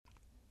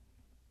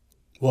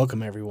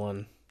Welcome,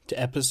 everyone, to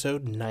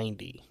episode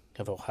 90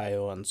 of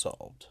Ohio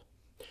Unsolved.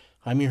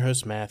 I'm your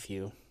host,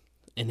 Matthew,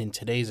 and in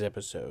today's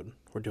episode,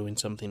 we're doing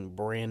something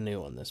brand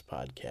new on this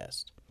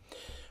podcast.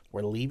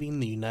 We're leaving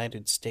the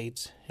United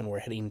States and we're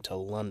heading to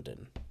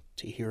London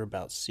to hear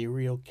about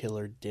serial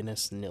killer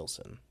Dennis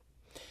Nilsen.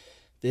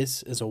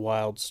 This is a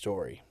wild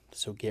story,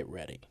 so get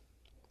ready.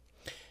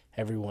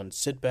 Everyone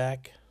sit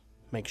back,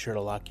 make sure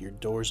to lock your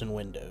doors and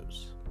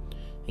windows,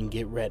 and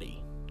get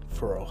ready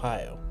for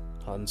Ohio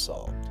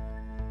Unsolved.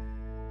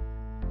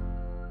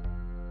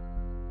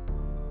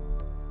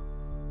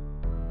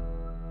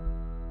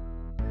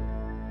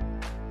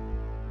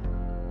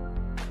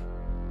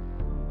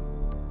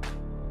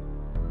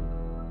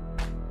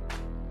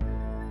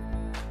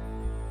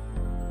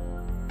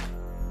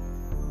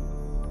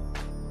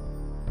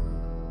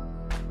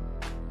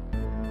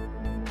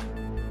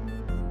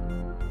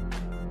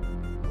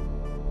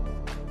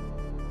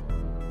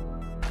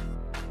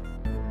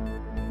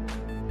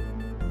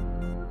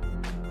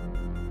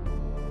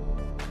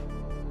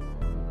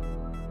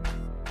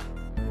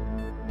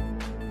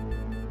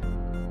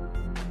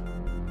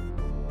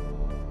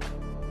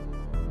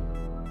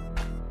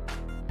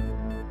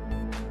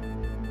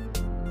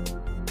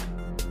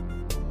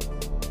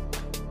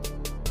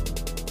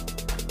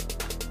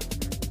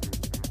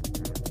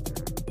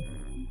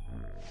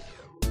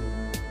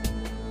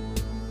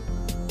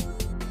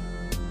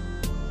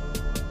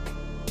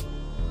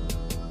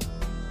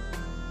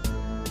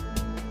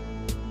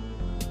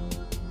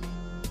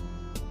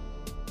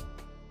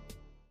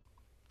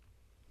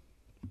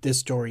 This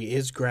story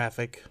is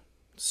graphic,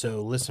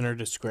 so listener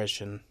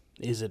discretion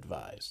is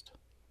advised.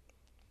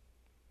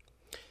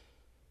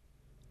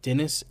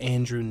 Dennis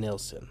Andrew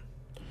Nilsen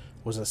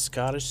was a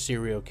Scottish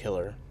serial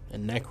killer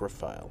and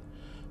necrophile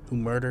who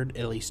murdered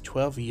at least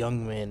 12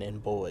 young men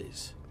and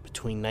boys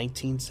between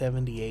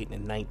 1978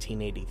 and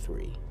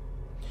 1983.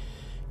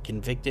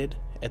 Convicted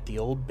at the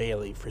Old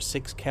Bailey for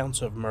 6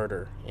 counts of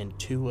murder and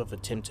 2 of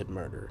attempted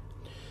murder,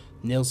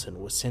 Nilsen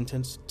was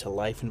sentenced to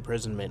life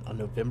imprisonment on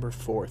November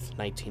 4th,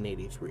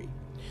 1983,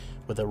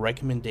 with a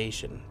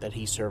recommendation that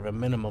he serve a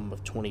minimum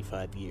of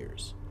 25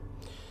 years.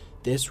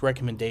 This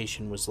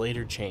recommendation was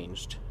later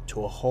changed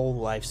to a whole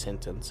life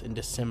sentence in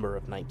December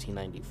of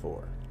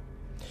 1994.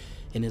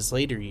 In his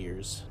later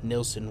years,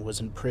 Nilsen was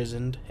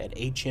imprisoned at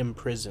HM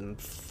Prison,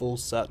 Full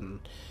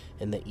Sutton,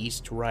 in the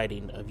East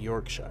Riding of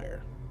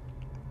Yorkshire.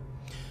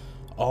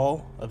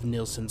 All of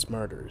Nilsen's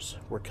murders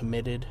were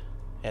committed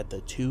at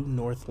the 2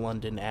 North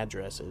London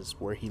addresses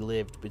where he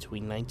lived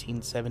between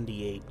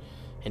 1978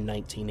 and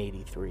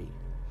 1983.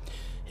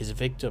 His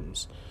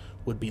victims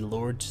would be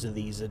lured to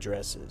these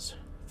addresses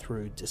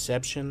through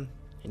deception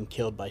and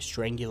killed by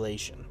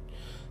strangulation,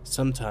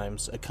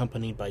 sometimes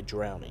accompanied by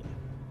drowning.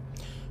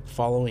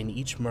 Following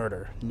each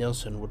murder,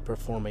 Nilsen would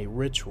perform a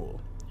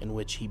ritual in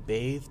which he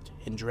bathed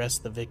and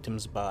dressed the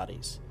victims'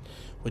 bodies,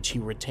 which he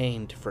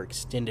retained for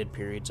extended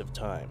periods of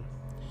time,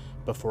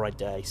 before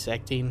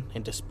dissecting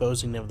and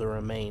disposing of the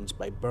remains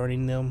by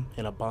burning them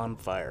in a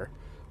bonfire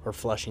or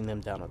flushing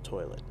them down a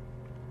toilet.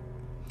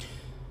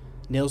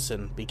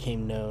 Nilsen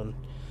became known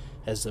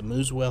as the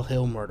Muswell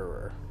Hill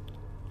Murderer,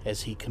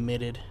 as he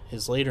committed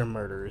his later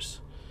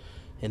murders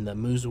in the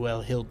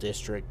Muswell Hill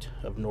district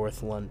of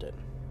North London.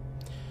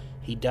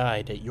 He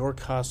died at York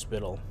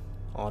Hospital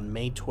on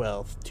May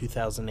 12,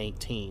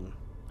 2018,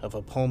 of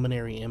a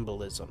pulmonary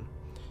embolism,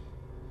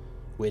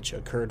 which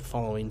occurred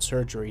following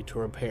surgery to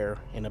repair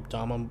an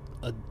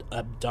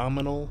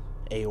abdominal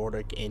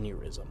aortic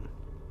aneurysm.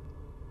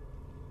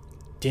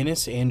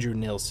 Dennis Andrew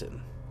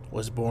Nilsen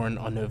was born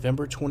on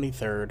November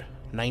 23,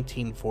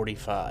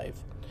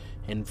 1945,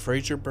 in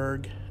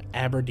Fraserburgh,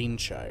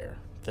 Aberdeenshire,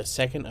 the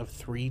second of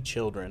 3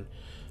 children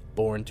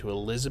born to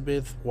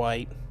Elizabeth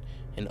White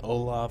and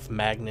Olaf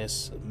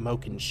Magnus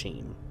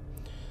Mokensheim,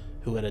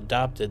 who had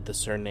adopted the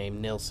surname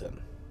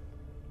Nilsen.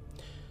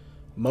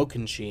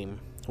 Mokensheim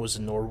was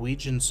a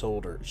Norwegian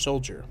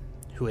soldier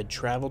who had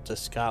traveled to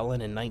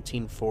Scotland in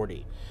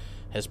 1940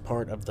 as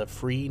part of the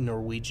Free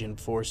Norwegian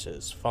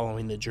Forces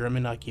following the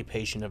German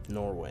occupation of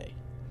Norway.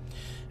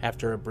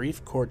 After a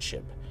brief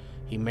courtship,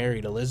 he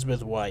married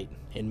Elizabeth White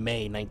in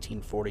May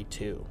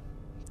 1942.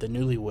 The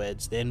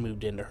newlyweds then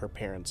moved into her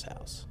parents'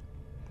 house.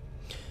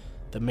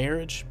 The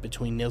marriage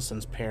between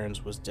Nilsen's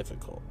parents was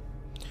difficult.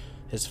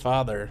 His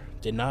father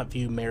did not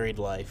view married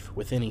life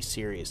with any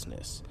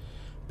seriousness,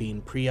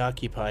 being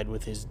preoccupied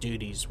with his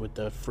duties with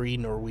the Free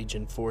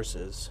Norwegian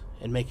Forces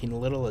and making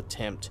little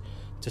attempt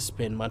to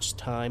spend much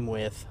time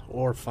with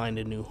or find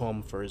a new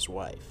home for his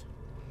wife.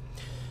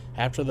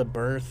 After the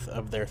birth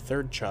of their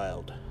 3rd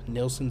child,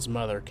 Nilsen's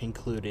mother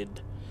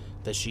concluded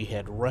that she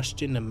had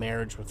rushed into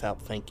marriage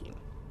without thinking.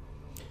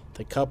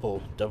 The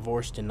couple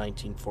divorced in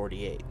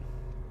 1948.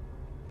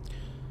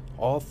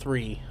 All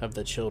 3 of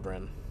the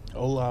children,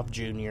 Olaf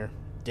Jr.,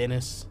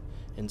 Dennis,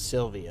 and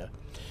Sylvia,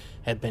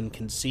 had been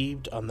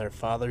conceived on their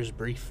father's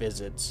brief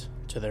visits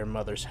to their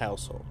mother's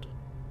household.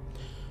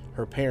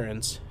 Her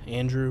parents,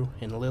 Andrew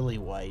and Lily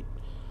White,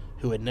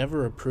 who had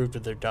never approved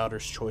of their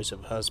daughter's choice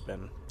of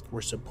husband,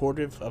 were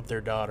supportive of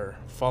their daughter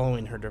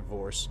following her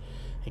divorce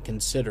and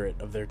considerate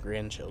of their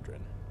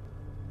grandchildren.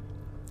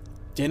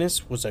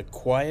 Dennis was a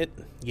quiet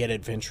yet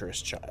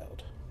adventurous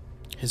child.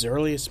 His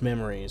earliest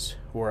memories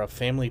were of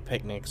family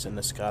picnics in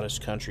the Scottish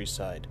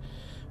countryside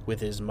with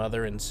his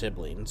mother and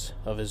siblings,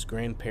 of his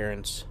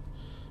grandparents'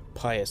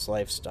 pious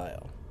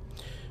lifestyle,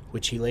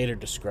 which he later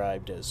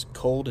described as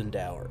cold and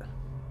dour,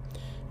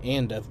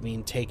 and of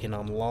being taken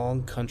on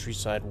long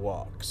countryside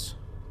walks,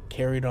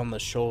 carried on the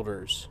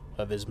shoulders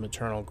of his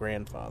maternal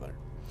grandfather,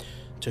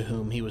 to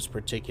whom he was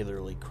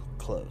particularly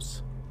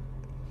close.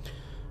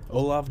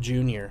 Olaf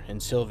Jr.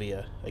 and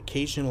Sylvia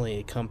occasionally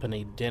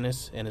accompanied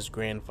Dennis and his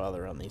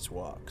grandfather on these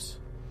walks.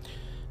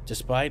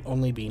 Despite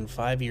only being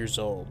 5 years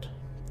old,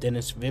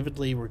 Dennis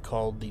vividly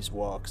recalled these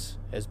walks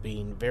as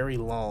being very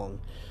long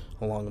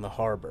along the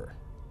harbor,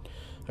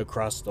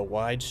 across the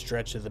wide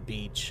stretch of the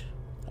beach,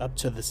 up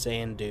to the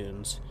sand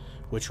dunes,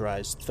 which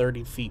rise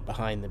 30 feet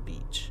behind the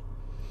beach.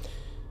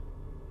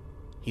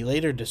 He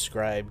later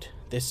described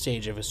this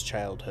stage of his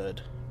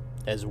childhood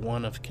as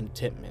one of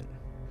contentment,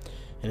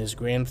 and his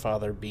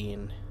grandfather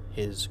being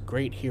his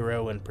great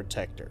hero and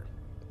protector,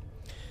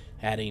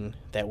 adding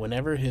that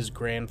whenever his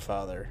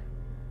grandfather,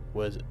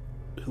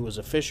 who was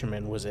a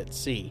fisherman, was at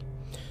sea,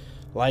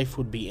 life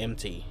would be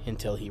empty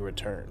until he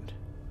returned.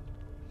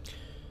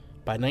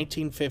 By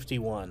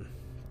 1951,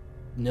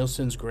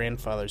 Nilsen's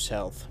grandfather's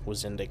health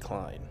was in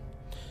decline,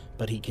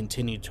 but he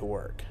continued to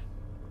work.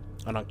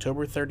 On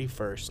October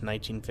 31st,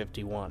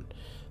 1951,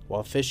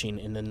 while fishing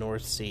in the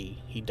North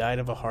Sea, he died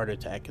of a heart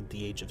attack at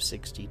the age of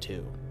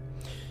 62.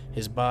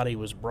 His body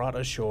was brought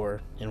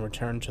ashore and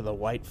returned to the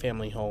White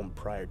family home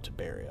prior to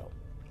burial.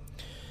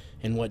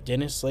 In what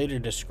Dennis later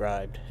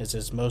described as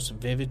his most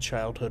vivid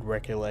childhood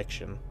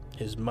recollection,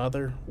 his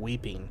mother,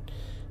 weeping,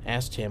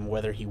 asked him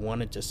whether he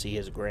wanted to see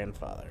his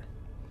grandfather.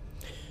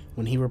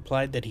 When he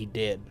replied that he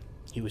did,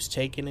 he was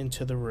taken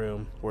into the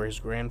room where his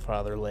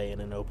grandfather lay in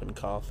an open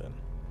coffin.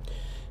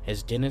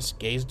 As Dennis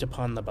gazed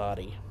upon the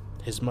body,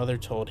 his mother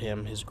told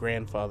him his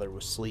grandfather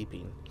was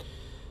sleeping,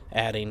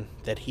 adding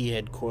that he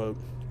had, quote,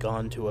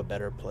 gone to a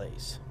better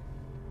place.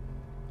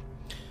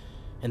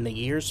 In the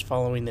years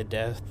following the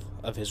death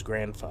of his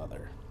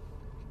grandfather,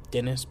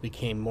 Dennis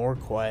became more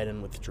quiet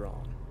and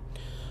withdrawn,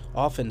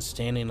 often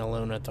standing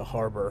alone at the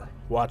harbor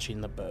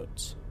watching the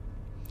boats.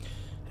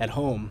 At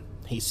home,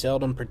 he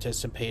seldom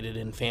participated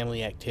in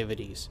family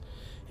activities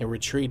and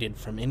retreated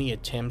from any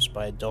attempts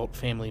by adult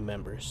family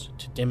members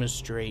to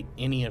demonstrate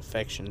any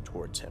affection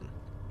towards him.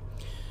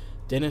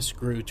 Dennis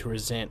grew to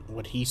resent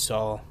what he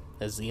saw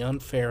as the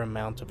unfair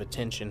amount of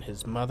attention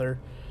his mother,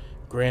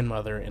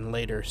 grandmother, and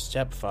later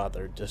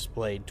stepfather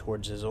displayed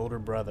towards his older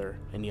brother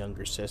and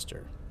younger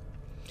sister.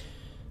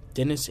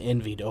 Dennis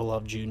envied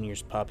Olaf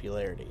Jr.'s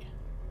popularity.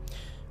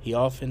 He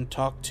often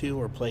talked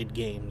to or played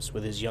games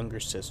with his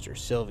younger sister,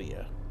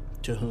 Sylvia,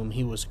 to whom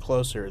he was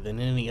closer than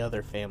any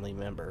other family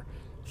member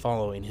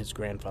following his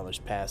grandfather's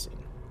passing.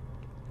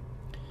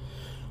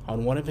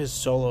 On one of his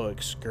solo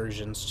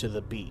excursions to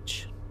the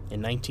beach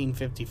in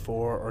 1954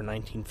 or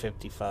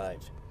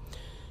 1955,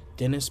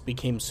 Dennis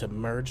became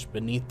submerged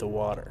beneath the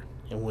water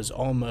and was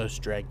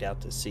almost dragged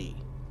out to sea.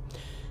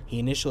 He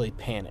initially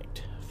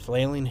panicked,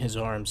 flailing his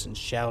arms and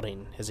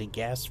shouting as he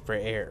gasped for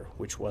air,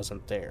 which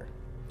wasn't there.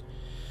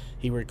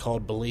 He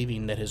recalled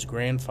believing that his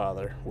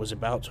grandfather was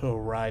about to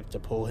arrive to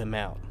pull him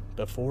out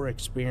before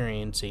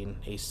experiencing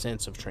a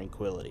sense of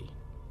tranquility.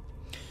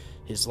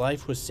 His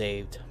life was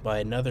saved by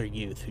another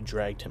youth who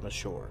dragged him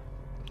ashore.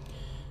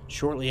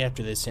 Shortly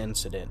after this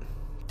incident,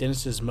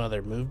 Dennis's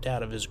mother moved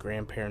out of his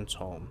grandparents'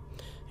 home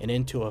and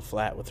into a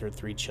flat with her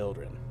 3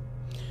 children.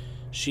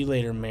 She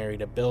later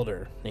married a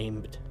builder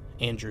named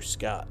Andrew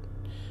Scott,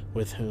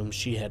 with whom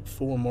she had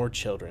 4 more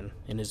children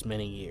in as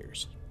many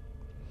years.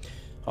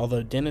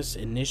 Although Dennis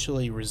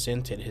initially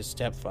resented his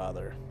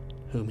stepfather,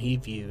 whom he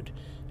viewed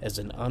as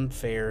an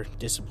unfair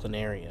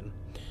disciplinarian,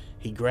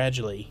 he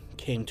gradually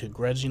came to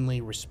grudgingly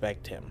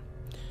respect him.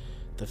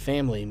 The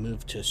family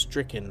moved to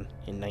Stricken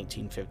in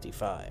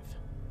 1955.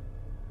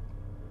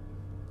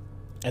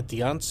 At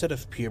the onset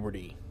of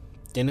puberty,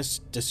 Dennis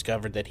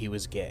discovered that he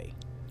was gay,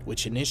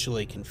 which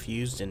initially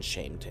confused and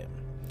shamed him,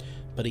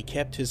 but he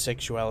kept his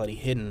sexuality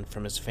hidden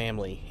from his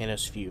family and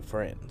his few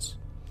friends,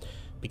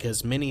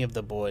 because many of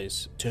the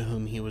boys to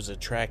whom he was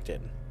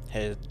attracted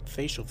had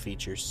facial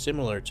features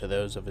similar to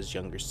those of his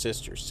younger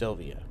sister,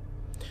 Sylvia.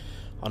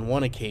 On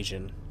one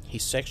occasion, he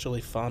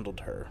sexually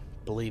fondled her,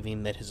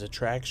 believing that his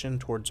attraction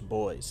towards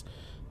boys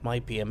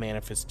might be a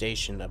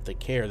manifestation of the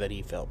care that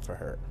he felt for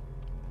her.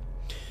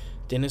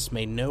 Dennis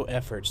made no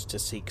efforts to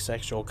seek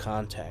sexual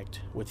contact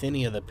with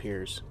any of the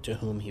peers to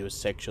whom he was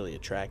sexually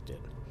attracted,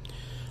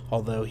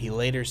 although he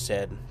later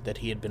said that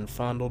he had been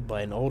fondled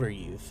by an older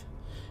youth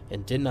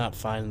and did not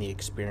find the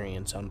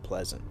experience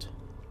unpleasant.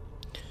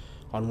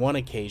 On one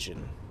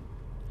occasion,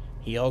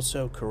 he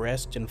also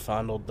caressed and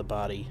fondled the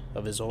body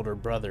of his older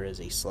brother as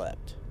he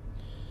slept.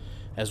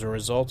 As a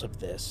result of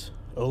this,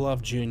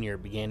 Olaf Jr.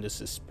 began to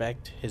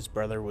suspect his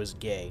brother was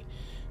gay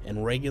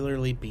and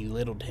regularly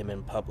belittled him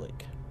in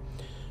public.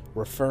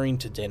 referring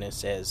to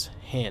Dennis as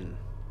hen,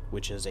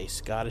 which is a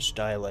Scottish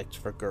dialect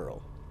for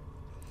girl.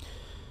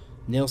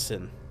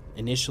 Nilsen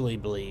initially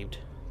believed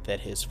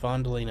that his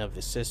fondling of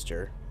his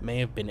sister may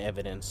have been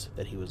evidence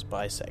that he was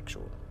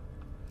bisexual.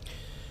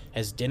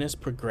 As Dennis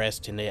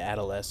progressed into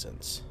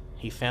adolescence,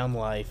 he found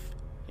life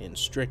in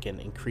Stricken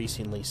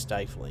increasingly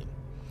stifling,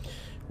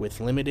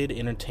 with limited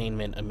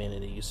entertainment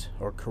amenities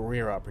or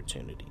career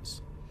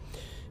opportunities.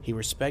 He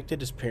respected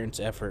his parents'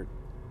 effort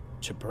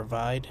to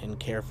provide and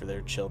care for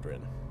their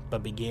children,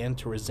 but began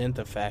to resent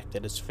the fact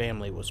that his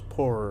family was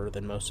poorer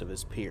than most of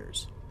his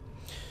peers,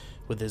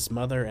 with his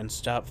mother and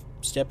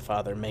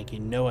stepfather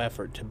making no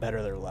effort to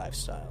better their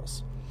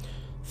lifestyles.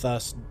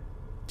 Thus,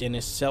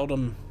 Dennis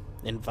seldom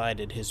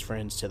invited his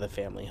friends to the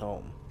family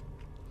home.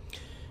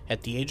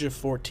 At the age of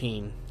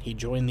 14, he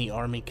joined the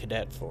Army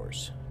Cadet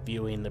Force,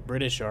 viewing the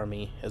British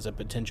Army as a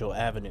potential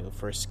avenue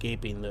for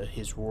escaping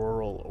his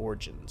rural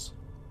origins.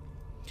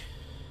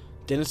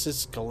 Dennis's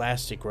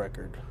scholastic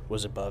record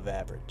was above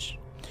average.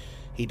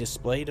 He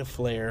displayed a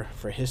flair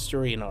for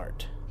history and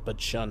art,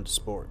 but shunned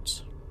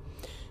sports.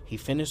 He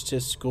finished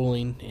his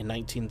schooling in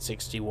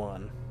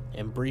 1961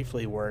 and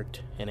briefly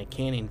worked in a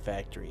canning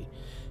factory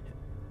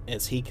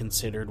as he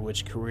considered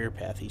which career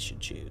path he should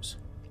choose.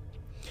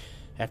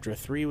 After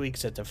 3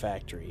 weeks at the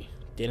factory,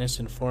 Dennis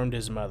informed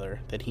his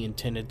mother that he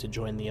intended to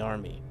join the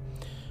Army,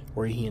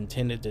 where he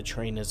intended to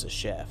train as a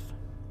chef.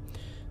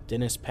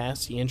 Dennis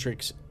passed the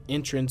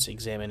entrance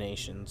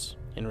examinations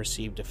and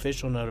received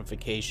official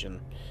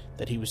notification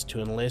that he was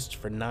to enlist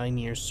for 9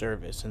 years'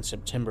 service in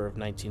September of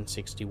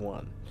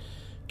 1961,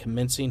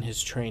 commencing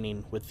his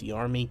training with the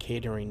Army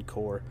Catering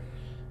Corps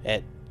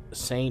at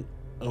St.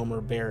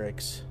 Omer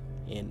Barracks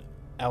in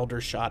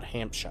Aldershot,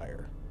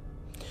 Hampshire.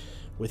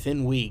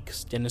 Within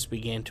weeks, Dennis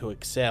began to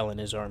excel in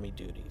his Army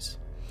duties.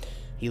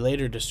 He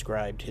later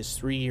described his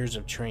 3 years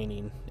of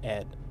training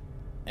at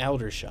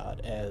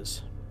Aldershot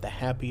as the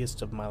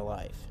happiest of my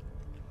life.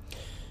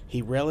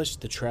 He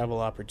relished the travel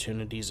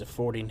opportunities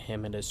affording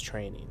him in his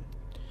training,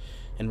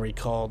 and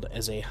recalled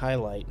as a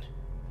highlight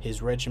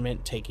his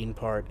regiment taking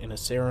part in a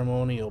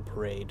ceremonial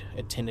parade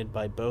attended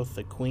by both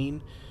the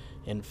Queen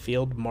and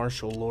Field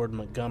Marshal Lord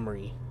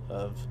Montgomery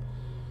of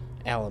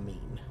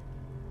Alamein.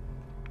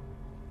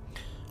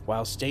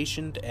 While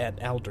stationed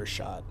at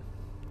Aldershot,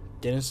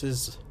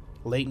 Dennis's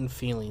latent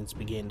feelings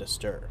began to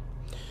stir,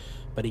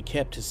 but he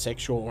kept his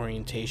sexual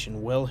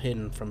orientation well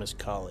hidden from his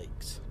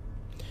colleagues.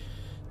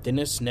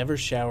 Dennis never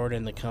showered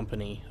in the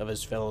company of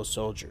his fellow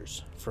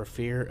soldiers for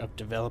fear of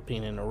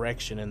developing an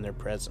erection in their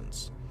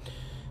presence,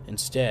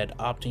 instead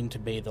opting to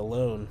bathe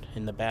alone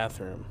in the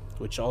bathroom,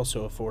 which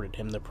also afforded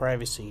him the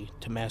privacy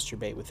to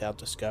masturbate without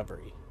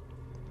discovery.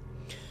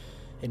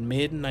 In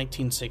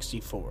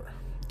mid-1964,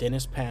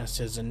 Dennis passed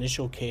his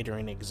initial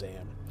catering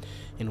exam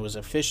and was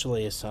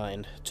officially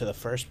assigned to the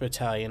 1st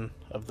Battalion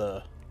of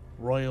the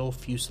Royal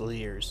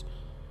Fusiliers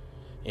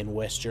in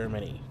West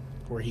Germany,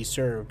 where he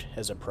served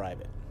as a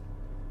private.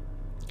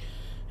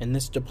 In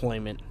this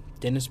deployment,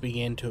 Dennis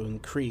began to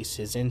increase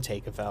his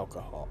intake of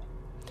alcohol.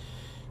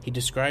 He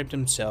described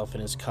himself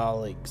and his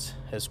colleagues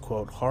as,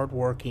 quote,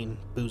 hard-working,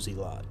 boozy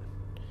lot.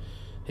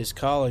 His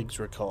colleagues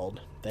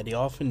recalled that he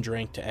often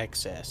drank to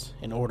excess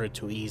in order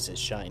to ease his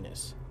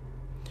shyness.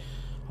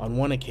 On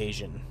one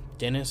occasion,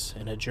 Dennis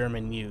and a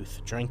German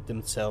youth drank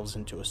themselves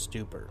into a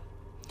stupor.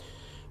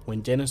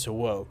 When Dennis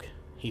awoke,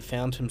 he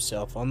found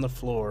himself on the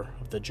floor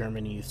of the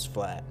German youth's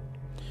flat.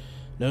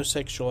 No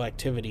sexual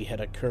activity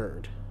had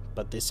occurred,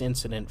 but this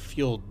incident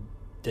fueled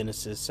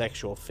Dennis's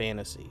sexual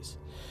fantasies,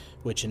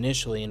 which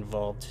initially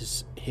involved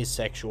his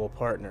sexual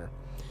partner,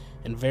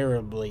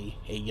 invariably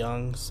a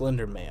young,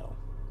 slender male,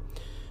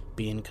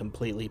 being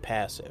completely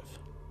passive.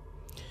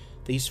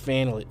 These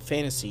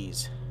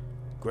fantasies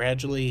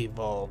gradually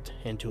evolved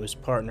into his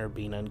partner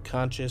being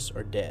unconscious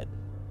or dead.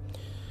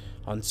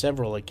 On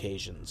several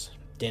occasions,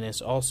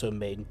 Dennis also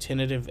made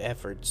tentative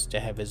efforts to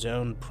have his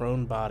own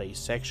prone body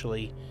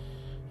sexually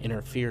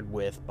interfered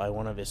with by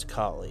one of his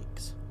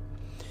colleagues.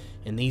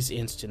 In these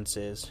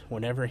instances,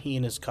 whenever he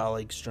and his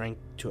colleagues drank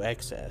to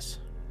excess,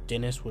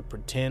 Dennis would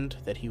pretend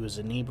that he was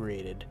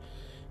inebriated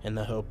in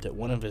the hope that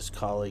one of his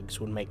colleagues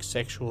would make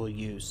sexual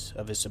use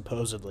of his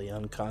supposedly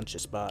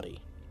unconscious body.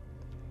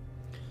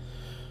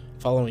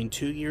 Following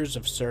 2 years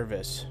of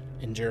service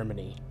in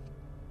Germany,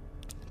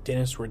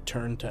 Dennis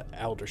returned to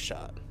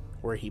Aldershot,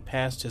 where he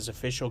passed his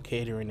official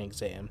catering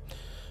exam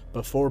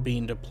before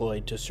being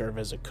deployed to serve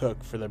as a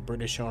cook for the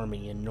British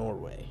Army in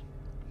Norway.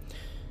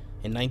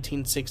 In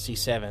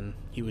 1967,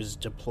 he was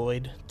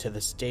deployed to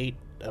the state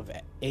of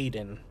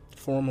Aden,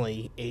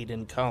 formerly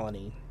Aden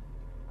Colony,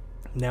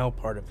 now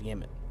part of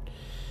Yemen,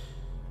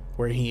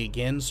 where he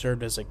again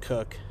served as a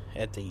cook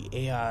at the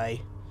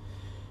Ai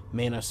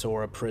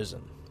Mansoura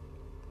prison.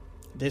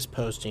 This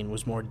posting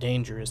was more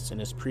dangerous than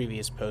his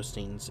previous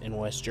postings in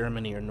West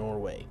Germany or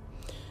Norway,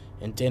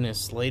 and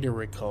Dennis later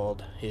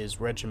recalled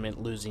his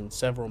regiment losing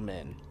several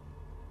men,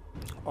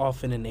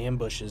 often in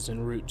ambushes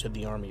en route to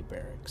the army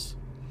barracks.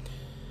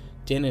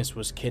 Dennis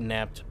was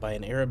kidnapped by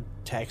an Arab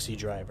taxi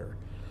driver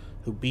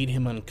who beat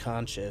him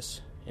unconscious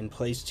and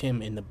placed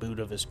him in the boot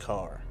of his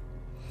car.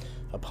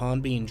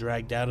 Upon being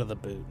dragged out of the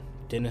boot,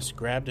 Dennis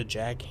grabbed a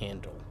jack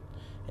handle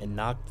and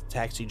knocked the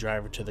taxi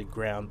driver to the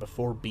ground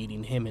before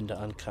beating him into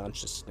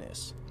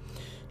unconsciousness.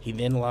 He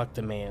then locked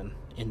the man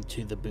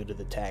into the boot of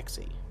the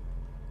taxi.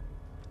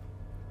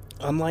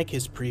 Unlike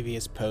his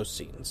previous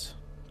postings,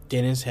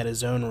 Dennis had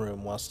his own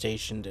room while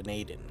stationed in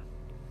Aden.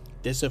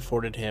 This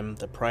afforded him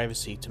the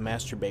privacy to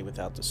masturbate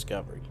without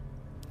discovery.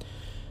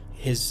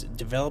 His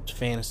developed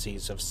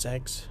fantasies of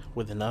sex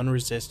with an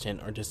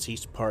unresistant or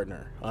deceased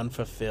partner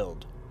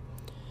unfulfilled.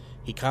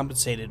 He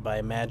compensated by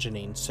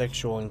imagining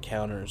sexual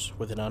encounters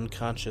with an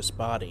unconscious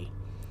body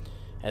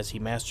as he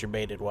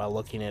masturbated while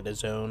looking at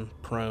his own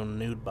prone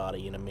nude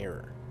body in a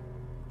mirror.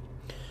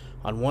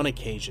 On one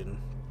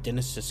occasion,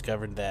 Dennis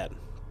discovered that,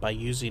 by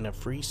using a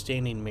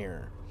freestanding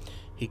mirror,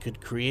 he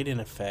could create an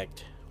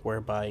effect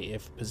whereby,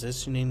 if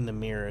positioning the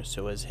mirror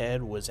so his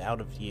head was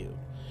out of view,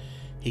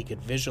 he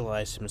could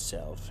visualize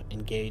himself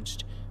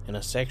engaged in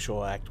a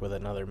sexual act with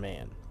another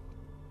man.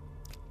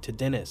 To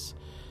Dennis,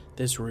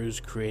 this ruse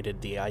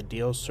created the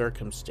ideal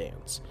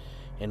circumstance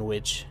in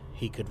which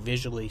he could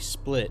visually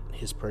split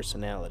his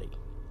personality.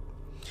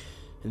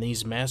 In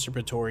these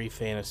masturbatory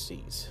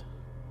fantasies,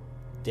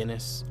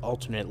 Dennis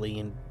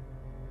alternately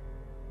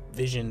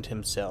envisioned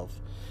himself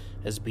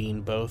as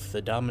being both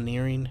the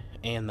domineering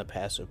and the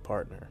passive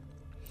partner.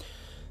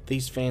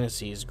 These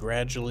fantasies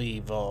gradually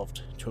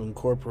evolved to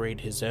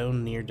incorporate his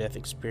own near-death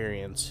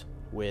experience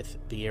with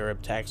the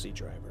Arab taxi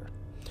driver,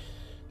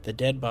 the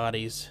dead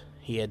bodies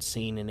he had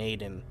seen in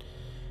Aden,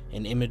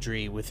 and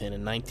imagery within a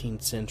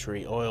 19th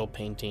century oil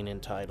painting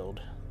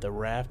entitled The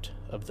Raft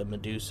of the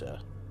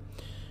Medusa,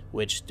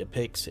 which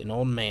depicts an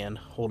old man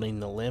holding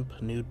the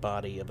limp, nude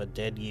body of a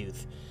dead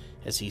youth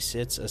as he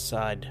sits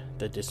aside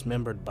the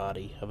dismembered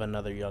body of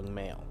another young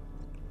male.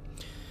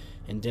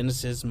 In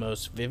Dennis's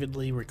most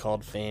vividly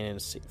recalled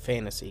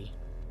fantasy,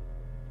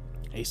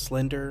 a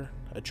slender,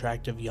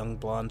 attractive young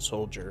blonde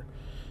soldier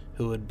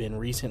who had been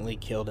recently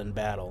killed in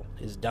battle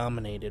is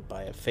dominated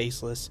by a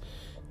faceless,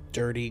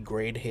 dirty,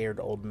 gray-haired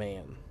old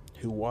man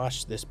who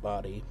washed this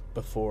body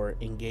before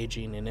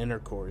engaging in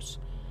intercourse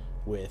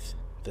with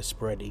the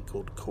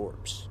spread-eagled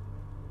corpse.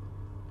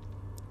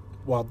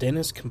 While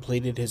Dennis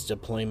completed his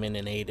deployment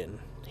in Aden,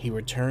 he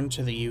returned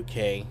to the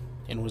UK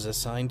and was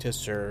assigned to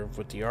serve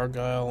with the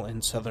Argyll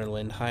and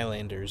Sutherland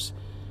Highlanders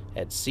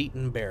at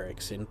Seaton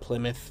Barracks in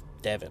Plymouth,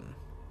 Devon.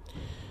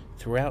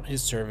 Throughout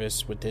his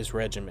service with this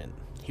regiment,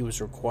 he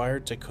was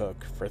required to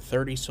cook for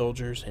 30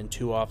 soldiers and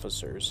 2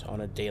 officers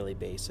on a daily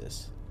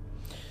basis.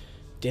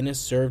 Dennis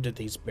served at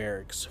these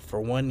barracks for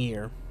 1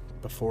 year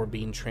before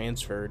being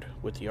transferred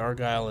with the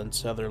Argyll and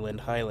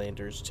Sutherland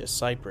Highlanders to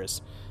Cyprus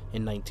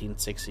in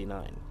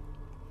 1969.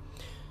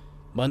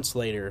 Months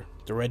later,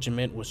 the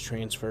regiment was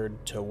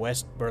transferred to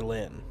West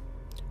Berlin,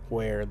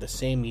 where the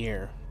same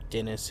year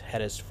Dennis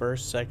had his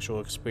first sexual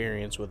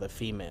experience with a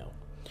female,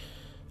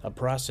 a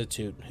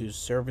prostitute whose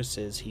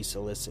services he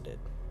solicited.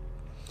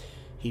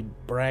 He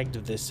bragged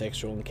of this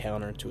sexual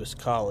encounter to his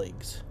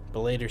colleagues, but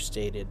later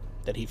stated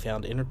that he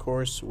found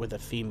intercourse with a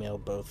female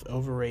both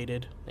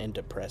overrated and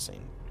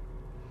depressing.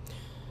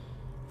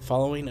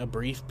 Following a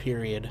brief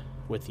period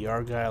with the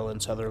Argyll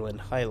and Sutherland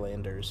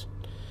Highlanders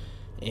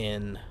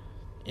in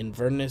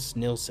Inverness,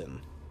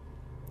 Nilsen,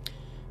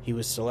 he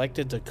was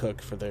selected to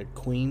cook for the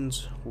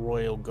Queen's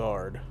Royal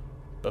Guard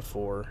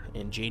before,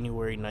 in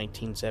January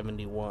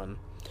 1971,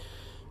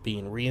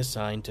 being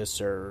reassigned to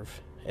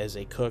serve as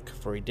a cook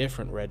for a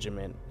different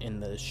regiment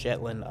in the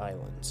Shetland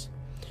Islands,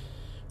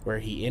 where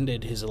he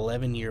ended his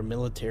 11-year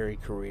military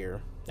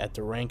career at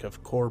the rank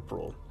of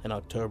corporal in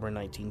October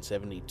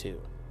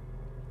 1972.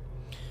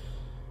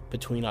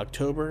 Between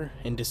October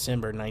and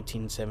December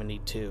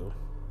 1972,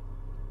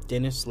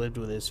 Dennis lived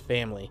with his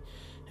family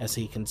as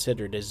he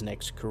considered his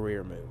next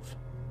career move.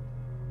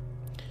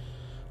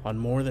 On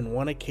more than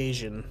one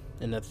occasion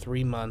in the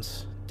 3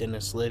 months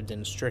Dennis lived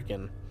in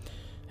Stricken,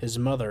 his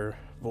mother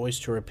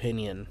voiced her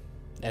opinion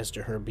as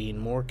to her being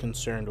more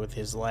concerned with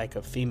his lack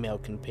of female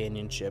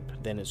companionship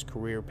than his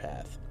career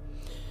path,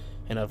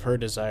 and of her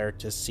desire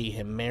to see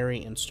him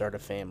marry and start a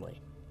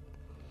family.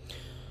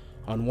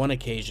 On one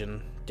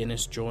occasion,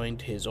 Dennis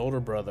joined his older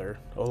brother,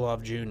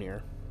 Olaf Jr.,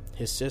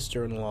 his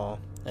sister-in-law,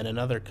 and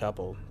another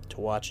couple to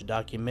watch a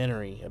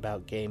documentary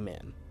about gay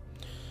men.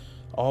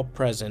 All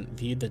present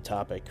viewed the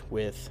topic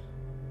with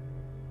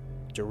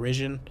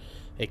derision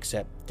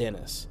except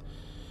Dennis,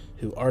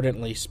 who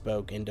ardently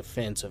spoke in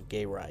defense of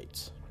gay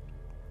rights.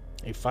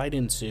 A fight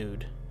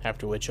ensued,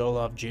 after which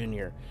Olaf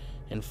Jr.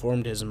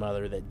 informed his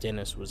mother that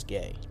Dennis was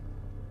gay.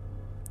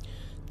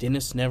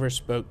 Dennis never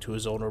spoke to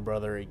his older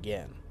brother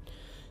again,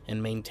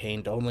 and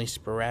maintained only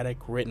sporadic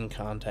written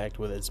contact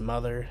with his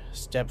mother,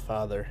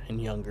 stepfather,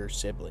 and younger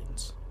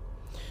siblings.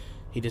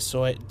 He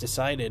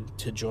decided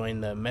to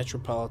join the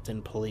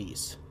Metropolitan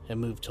Police and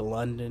moved to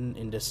London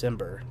in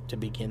December to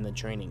begin the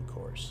training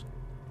course.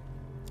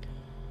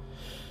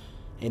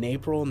 In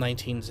April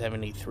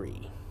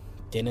 1973,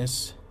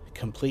 Dennis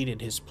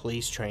completed his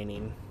police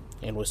training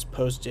and was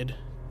posted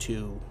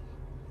to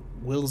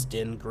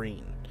Willesden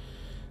Green,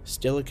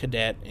 Still a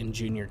cadet and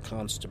junior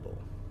constable,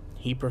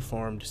 he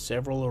performed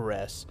several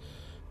arrests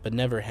but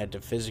never had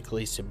to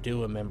physically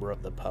subdue a member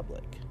of the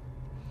public.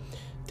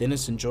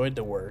 Dennis enjoyed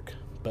the work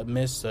but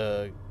missed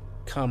the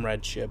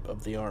comradeship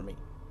of the Army.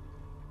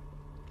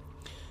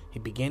 He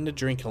began to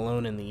drink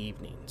alone in the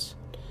evenings.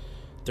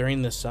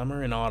 During the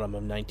summer and autumn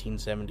of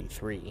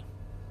 1973,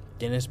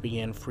 Dennis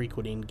began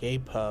frequenting gay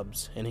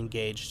pubs and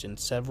engaged in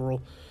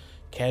several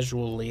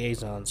casual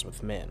liaisons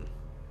with men.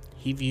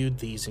 He viewed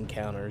these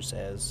encounters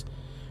as,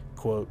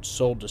 quote,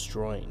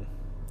 soul-destroying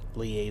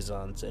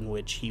liaisons in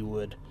which he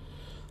would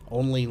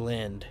only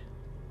lend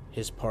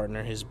his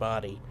partner his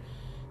body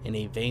in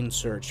a vain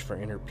search for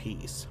inner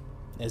peace,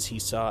 as he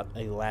sought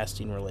a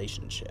lasting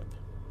relationship.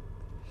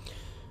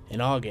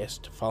 In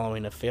August,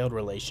 following a failed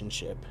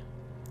relationship,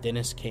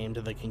 Dennis came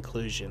to the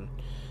conclusion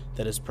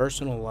that his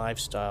personal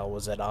lifestyle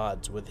was at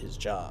odds with his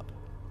job.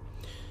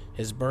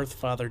 His birth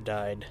father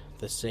died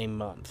the same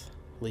month,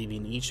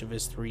 leaving each of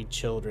his 3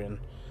 children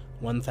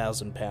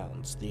 1,000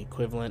 pounds, the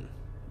equivalent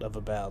of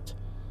about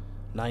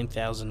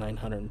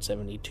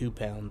 9,972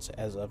 pounds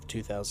as of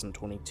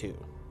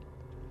 2022.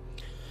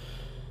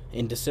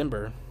 In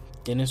December,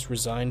 Dennis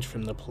resigned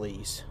from the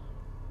police.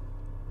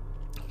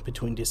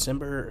 Between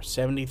December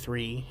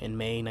 73 and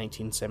May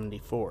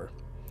 1974,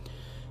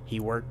 he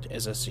worked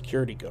as a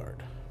security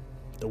guard.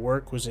 The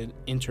work was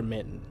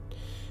intermittent,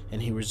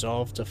 and he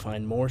resolved to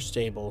find more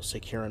stable,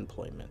 secure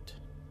employment.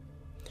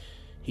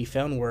 He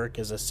found work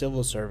as a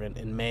civil servant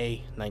in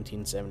May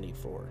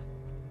 1974.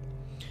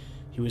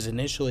 He was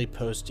initially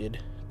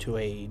posted to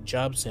a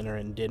job center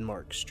in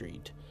Denmark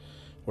Street,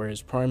 where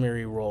his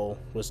primary role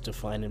was to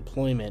find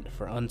employment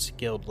for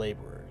unskilled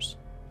laborers.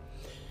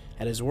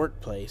 At his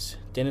workplace,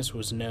 Dennis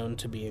was known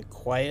to be a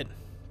quiet,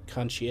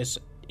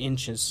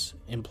 conscientious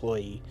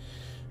employee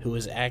who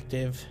was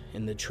active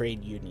in the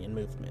trade union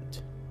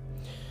movement.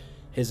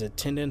 His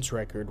attendance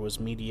record was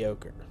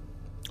mediocre,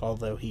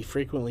 although he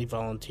frequently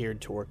volunteered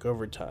to work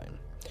overtime,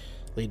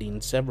 leading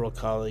several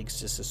colleagues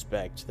to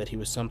suspect that he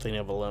was something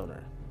of a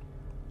loner.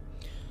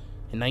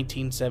 In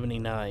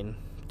 1979,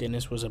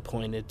 Dennis was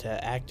appointed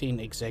to acting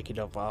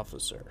executive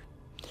officer.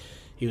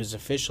 He was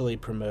officially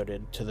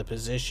promoted to the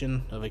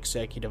position of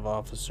executive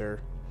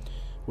officer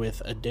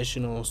with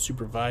additional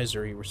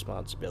supervisory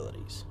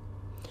responsibilities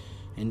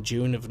in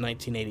June of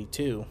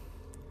 1982,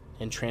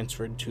 and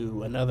transferred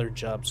to another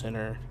job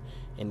center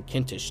in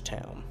Kentish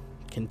Town,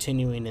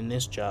 continuing in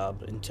this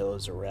job until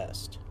his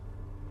arrest.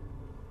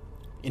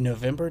 In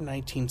November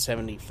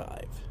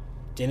 1975,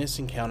 Dennis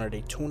encountered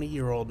a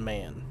 20-year-old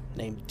man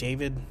named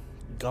David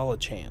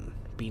Golachan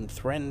being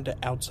threatened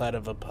outside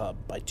of a pub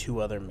by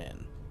 2 other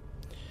men.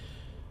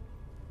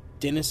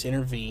 Dennis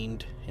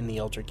intervened in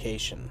the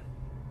altercation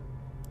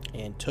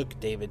and took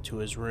David to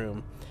his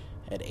room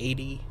at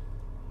 80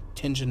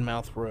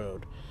 Tyngenmouth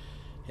Road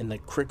in the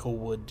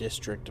Cricklewood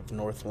district of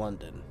North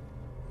London.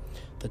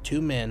 The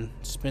 2 men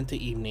spent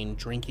the evening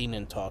drinking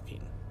and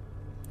talking.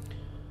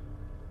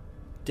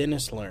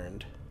 Dennis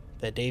learned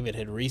that David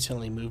had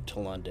recently moved to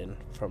London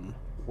from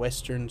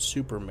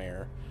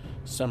Weston-super-Mare,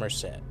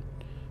 Somerset,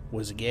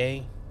 was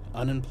gay,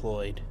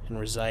 unemployed, and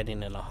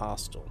residing in a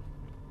hostel.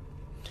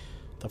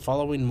 The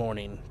following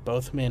morning,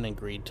 both men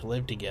agreed to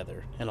live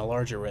together in a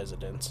larger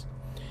residence,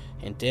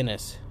 and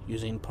Dennis,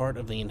 using part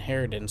of the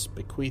inheritance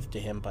bequeathed to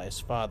him by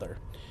his father,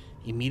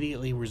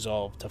 immediately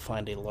resolved to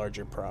find a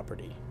larger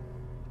property.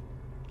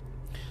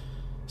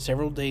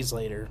 Several days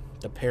later,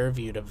 the pair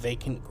viewed a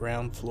vacant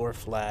ground floor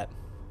flat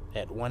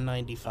at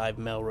 195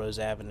 Melrose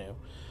Avenue,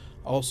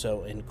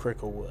 also in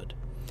Cricklewood,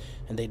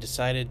 and they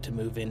decided to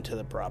move into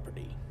the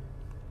property.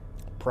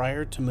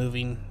 Prior to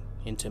moving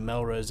into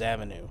Melrose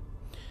Avenue,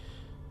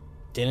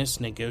 Dennis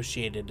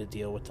negotiated a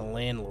deal with the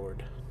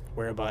landlord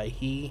whereby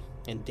he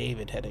and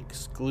David had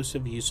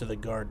exclusive use of the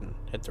garden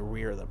at the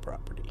rear of the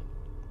property.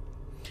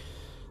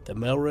 The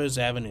Melrose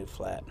Avenue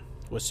flat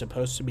was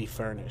supposed to be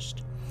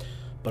furnished,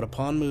 but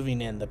upon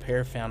moving in, the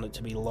pair found it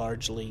to be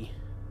largely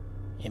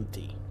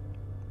empty.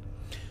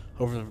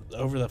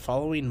 Over the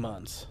following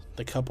months,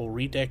 the couple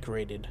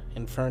redecorated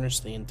and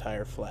furnished the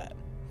entire flat.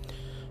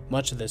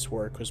 Much of this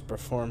work was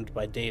performed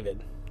by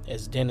David,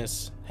 as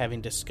Dennis,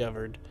 having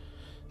discovered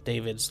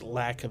David's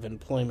lack of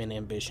employment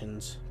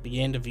ambitions,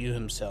 began to view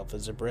himself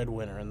as a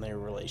breadwinner in their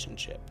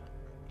relationship.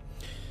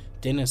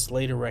 Dennis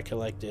later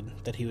recollected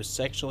that he was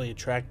sexually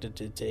attracted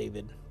to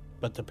David,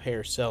 but the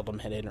pair seldom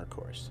had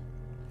intercourse.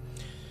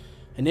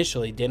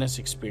 Initially, Dennis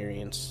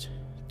experienced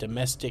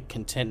domestic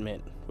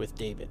contentment with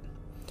David,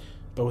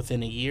 but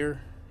within a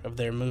year of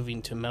their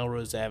moving to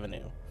Melrose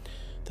Avenue,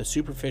 the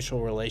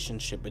superficial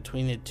relationship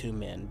between the 2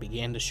 men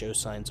began to show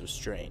signs of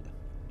strain.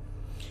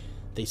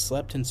 They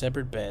slept in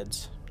separate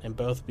beds, and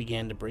both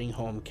began to bring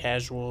home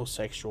casual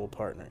sexual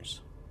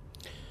partners.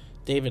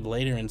 David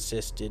later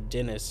insisted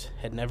Dennis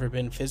had never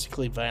been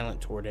physically violent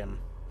toward him,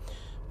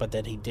 but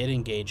that he did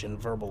engage in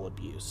verbal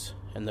abuse,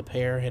 and the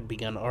pair had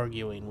begun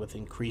arguing with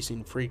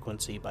increasing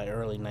frequency by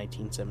early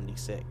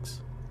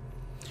 1976.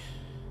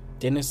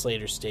 Dennis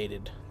later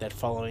stated that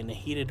following a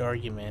heated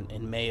argument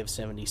in May of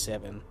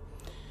 '77,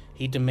 he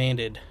He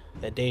demanded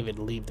that David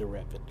leave the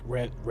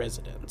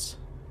residence.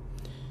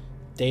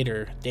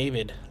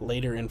 David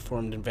later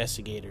informed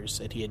investigators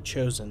that he had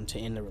chosen to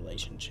end the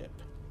relationship.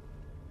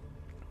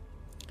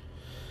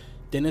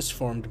 Dennis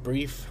formed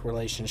brief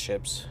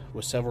relationships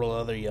with several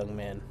other young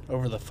men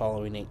over the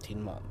following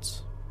 18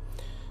 months.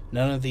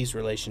 None of these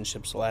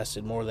relationships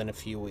lasted more than a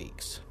few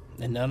weeks,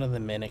 and none of the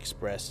men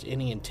expressed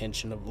any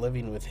intention of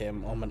living with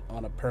him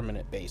on a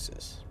permanent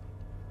basis.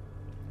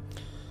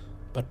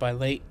 But by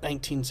late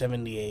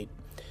 1978,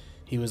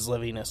 he was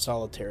living a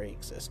solitary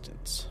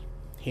existence.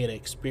 He had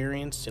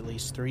experienced at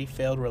least 3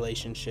 failed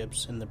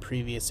relationships in the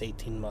previous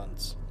 18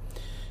 months,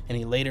 and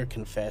he later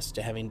confessed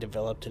to having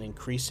developed an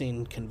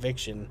increasing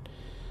conviction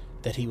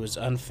that he was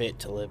unfit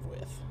to live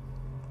with.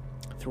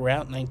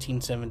 Throughout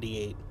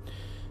 1978,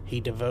 he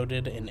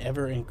devoted an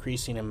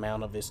ever-increasing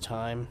amount of his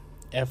time,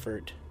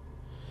 effort,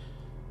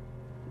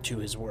 to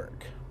his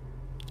work,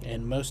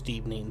 and most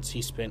evenings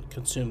he spent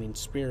consuming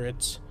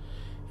spirits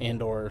and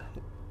or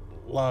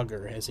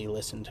lager as he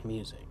listened to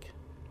music.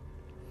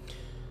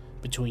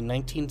 Between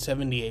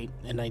 1978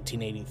 and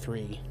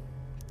 1983,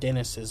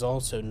 Dennis is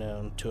also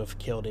known to have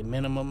killed a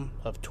minimum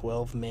of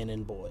 12 men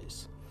and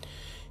boys,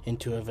 and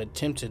to have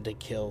attempted to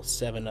kill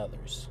 7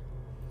 others.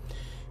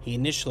 He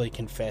initially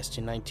confessed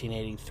in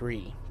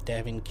 1983 to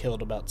having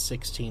killed about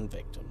 16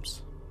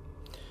 victims.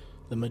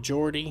 The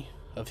majority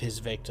of his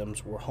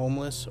victims were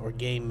homeless or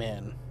gay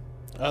men.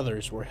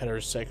 Others were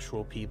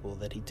heterosexual people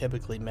that he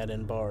typically met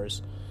in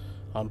bars,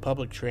 on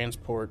public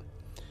transport,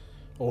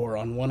 or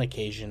on one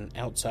occasion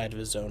outside of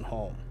his own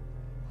home.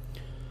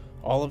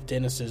 All of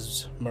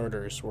Dennis's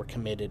murders were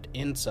committed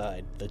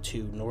inside the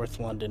 2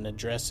 North London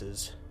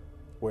addresses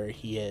where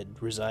he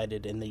had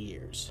resided in the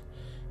years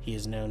he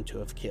is known to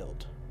have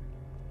killed.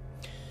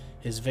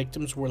 His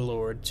victims were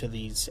lured to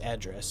these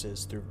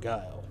addresses through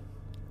guile,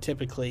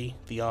 typically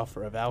the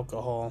offer of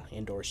alcohol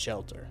and or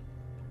shelter.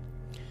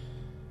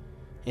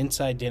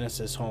 Inside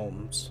Dennis's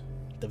homes,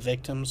 the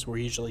victims were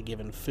usually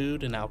given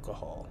food and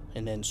alcohol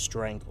and then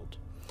strangled,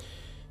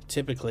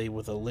 typically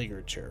with a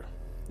ligature,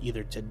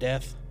 either to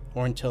death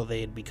or until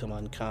they had become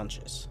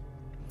unconscious.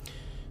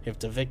 If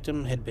the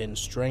victim had been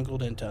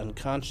strangled into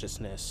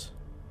unconsciousness,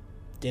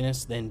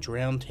 Dennis then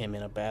drowned him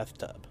in a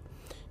bathtub,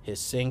 his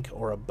sink,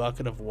 or a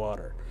bucket of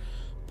water,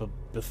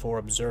 before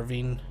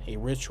observing a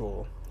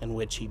ritual in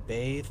which he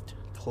bathed,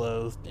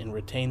 clothed, and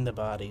retained the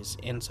bodies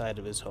inside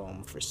of his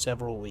home for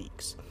several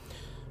weeks,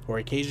 or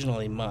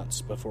occasionally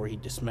months before he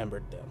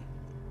dismembered them.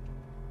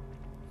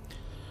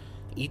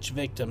 Each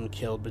victim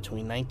killed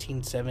between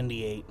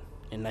 1978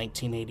 and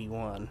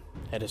 1981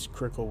 at his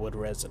Cricklewood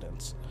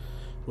residence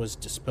was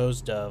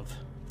disposed of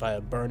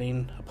via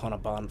burning upon a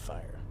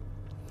bonfire.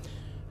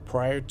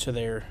 Prior to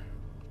their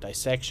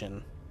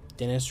dissection,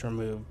 Dennis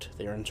removed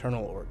their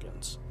internal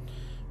organs,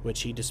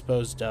 which he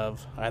disposed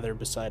of either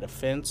beside a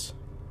fence,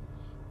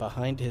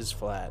 behind his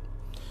flat,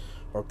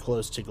 or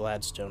close to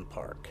Gladstone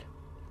Park.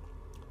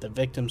 The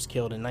victims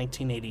killed in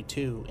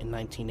 1982 and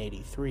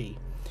 1983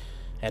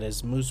 at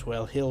his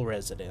Moosewell Hill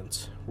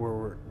residence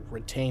were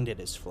retained at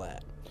his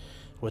flat,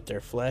 with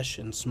their flesh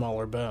and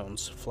smaller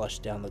bones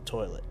flushed down the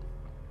toilet.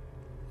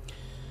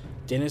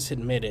 Dennis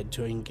admitted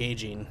to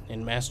engaging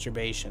in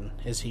masturbation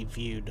as he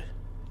viewed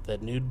the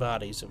nude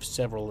bodies of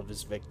several of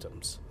his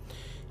victims,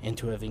 and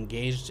to have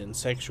engaged in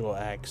sexual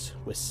acts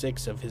with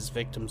 6 of his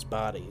victims'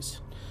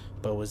 bodies,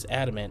 but was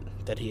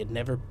adamant that he had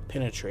never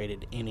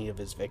penetrated any of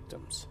his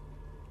victims.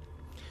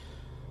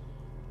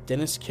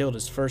 Dennis killed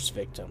his first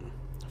victim,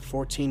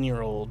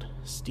 14-year-old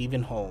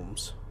Stephen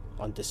Holmes,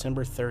 on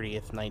December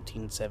 30th,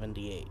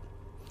 1978.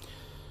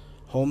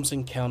 Holmes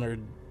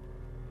encountered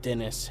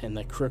Dennis in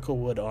the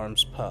Cricklewood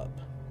Arms pub,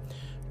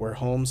 where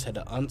Holmes had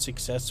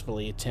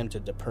unsuccessfully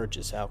attempted to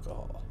purchase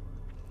alcohol.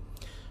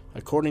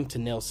 According to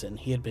Nilsen,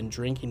 he had been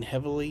drinking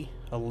heavily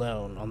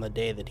alone on the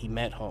day that he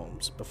met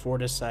Holmes, before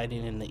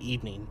deciding in the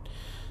evening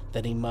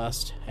that he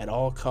must, at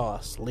all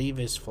costs, leave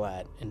his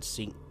flat and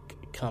seek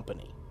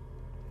company.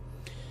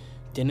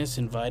 Dennis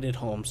invited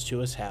Holmes to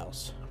his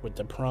house with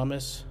the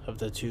promise of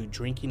the 2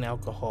 drinking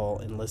alcohol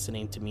and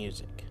listening to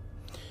music,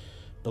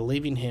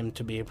 believing him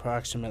to be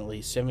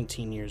approximately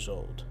 17 years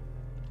old.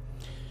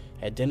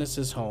 At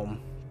Dennis's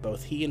home,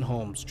 both he and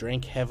Holmes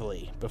drank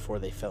heavily before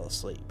they fell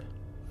asleep.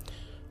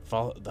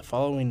 The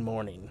following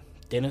morning,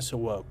 Dennis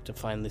awoke to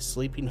find the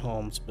sleeping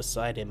Holmes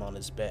beside him on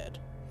his bed.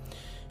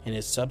 In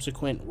his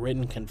subsequent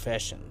written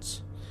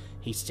confessions,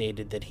 he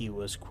stated that he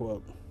was,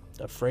 quote,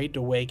 afraid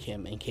to wake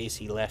him in case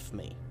he left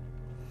me.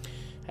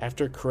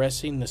 After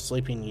caressing the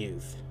sleeping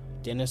youth,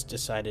 Dennis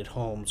decided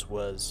Holmes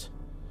was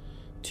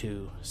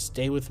to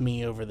stay with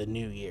me over the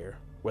new year,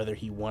 whether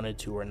he wanted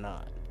to or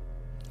not.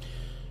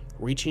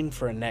 Reaching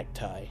for a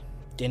necktie,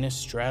 Dennis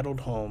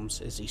straddled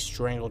Holmes as he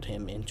strangled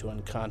him into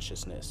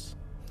unconsciousness,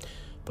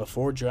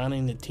 before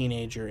drowning the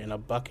teenager in a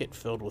bucket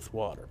filled with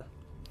water.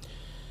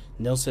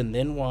 Nilsen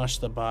then washed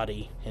the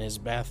body in his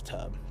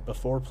bathtub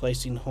before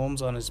placing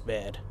Holmes on his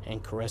bed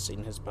and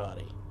caressing his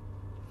body.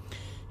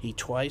 He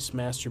twice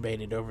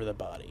masturbated over the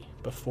body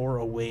before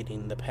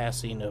awaiting the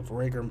passing of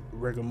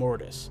rigor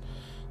mortis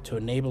to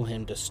enable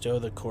him to stow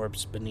the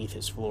corpse beneath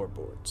his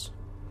floorboards.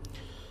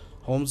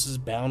 Holmes's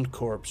bound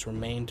corpse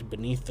remained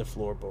beneath the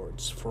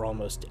floorboards for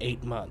almost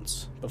 8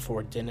 months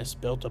before Dennis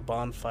built a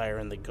bonfire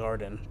in the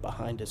garden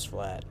behind his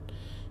flat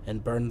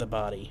and burned the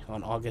body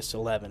on August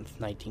 11,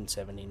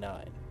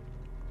 1979.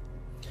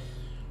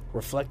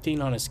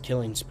 Reflecting on his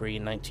killing spree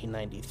in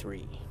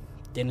 1993,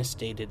 Dennis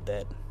stated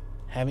that,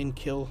 having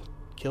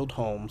killed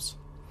Holmes,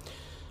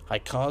 I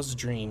caused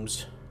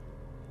dreams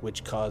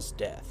which caused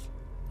death.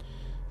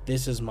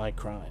 This is my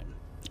crime,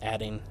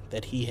 adding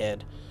that he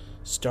had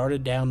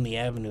started down the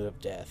avenue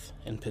of death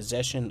in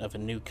possession of a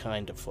new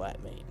kind of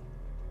flatmate.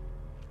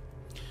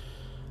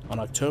 On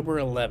October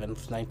 11,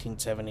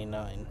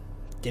 1979,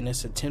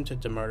 Dennis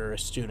attempted to murder a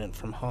student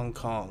from Hong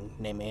Kong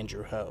named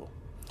Andrew Ho,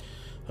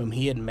 whom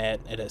he had met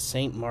at a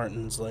St.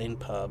 Martin's Lane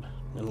pub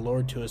and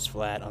lured to his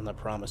flat on the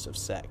promise of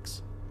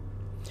sex.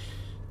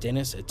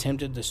 Dennis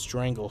attempted to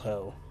strangle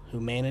Ho, who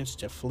managed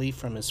to flee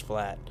from his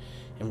flat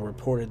and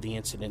reported the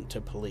incident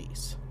to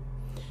police.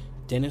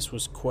 Dennis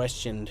was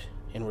questioned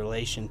in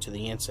relation to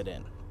the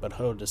incident, but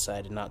Ho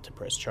decided not to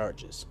press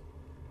charges.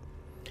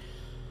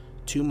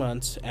 2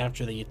 months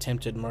after the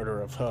attempted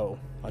murder of Ho,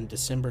 on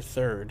December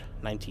 3,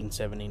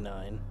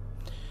 1979,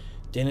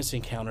 Dennis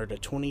encountered a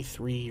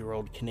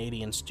 23-year-old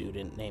Canadian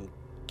student named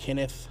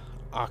Kenneth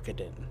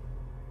Ockenden,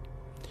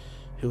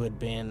 who had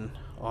been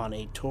on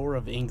a tour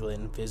of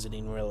England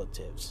visiting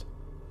relatives.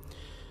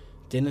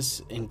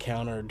 Dennis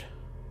encountered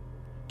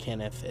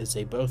Kenneth as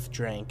they both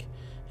drank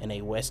in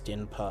a West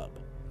End pub.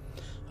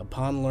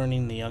 Upon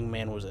learning the young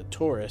man was a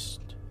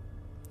tourist,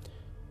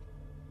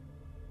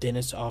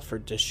 Dennis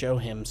offered to show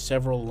him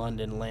several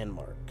London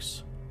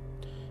landmarks,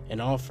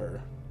 an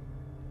offer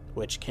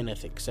which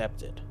Kenneth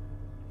accepted.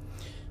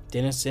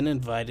 Dennis then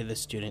invited the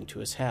student to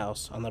his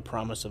house on the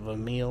promise of a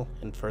meal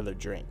and further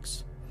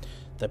drinks.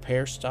 The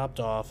pair stopped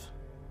off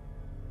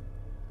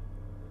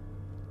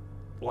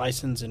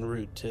license en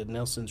route to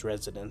Nilsen's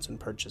residence and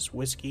purchased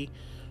whiskey,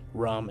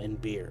 rum,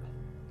 and beer,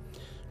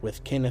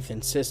 with Kenneth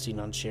insisting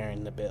on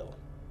sharing the bill.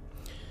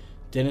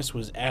 Dennis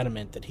was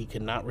adamant that he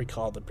could not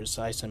recall the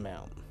precise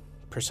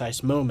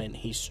moment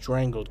he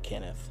strangled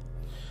Kenneth,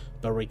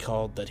 but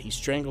recalled that he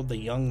strangled the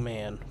young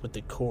man with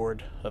the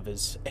cord of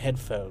his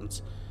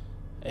headphones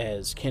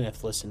as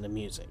Kenneth listened to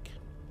music.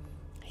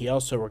 He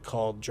also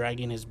recalled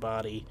dragging his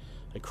body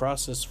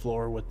across his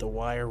floor with the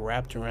wire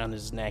wrapped around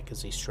his neck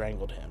as he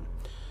strangled him,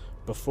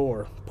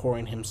 before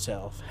pouring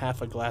himself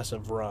half a glass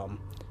of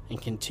rum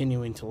and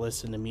continuing to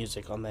listen to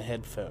music on the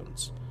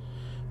headphones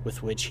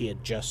with which he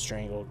had just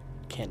strangled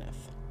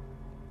Kenneth.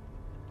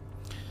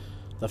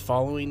 The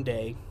following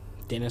day,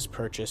 Dennis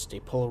purchased a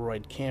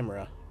Polaroid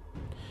camera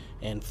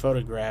and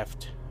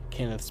photographed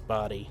Kenneth's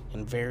body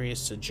in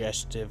various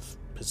suggestive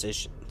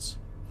positions.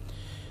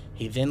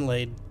 He then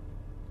laid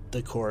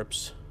the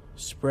corpse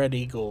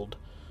spread-eagled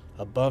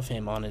above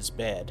him on his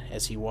bed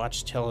as he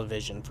watched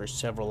television for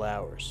several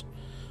hours,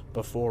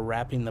 before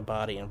wrapping the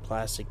body in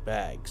plastic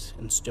bags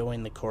and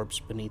stowing the corpse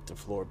beneath the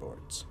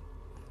floorboards.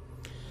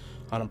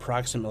 On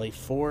approximately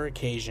 4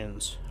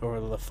 occasions over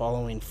the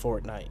following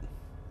fortnight,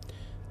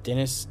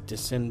 Dennis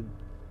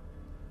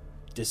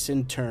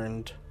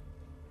disinterred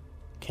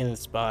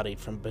Kenneth's body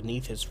from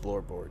beneath his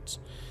floorboards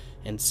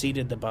and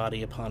seated the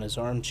body upon his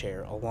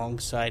armchair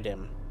alongside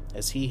him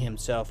as he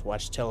himself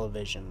watched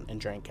television and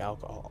drank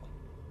alcohol.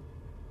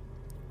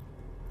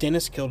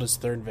 Dennis killed his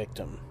third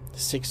victim,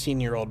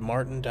 16-year-old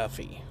Martin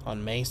Duffy,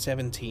 on May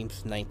 17,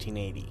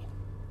 1980.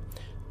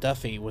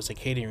 Duffy was a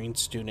catering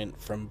student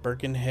from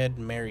Birkenhead,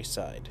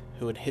 Merseyside,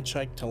 who had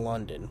hitchhiked to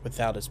London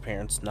without his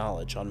parents'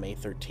 knowledge on May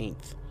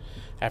 13th,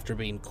 after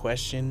being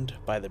questioned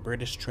by the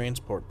British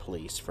Transport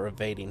Police for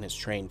evading his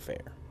train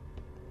fare.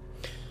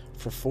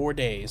 For 4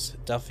 days,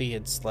 Duffy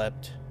had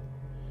slept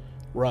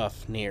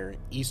rough near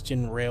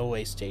Euston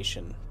Railway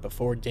Station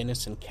before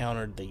Dennis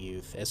encountered the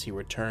youth as he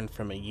returned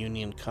from a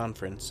union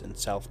conference in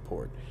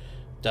Southport.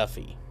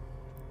 Duffy,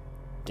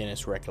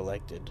 Dennis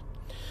recollected,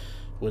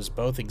 was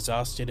both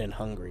exhausted and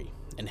hungry,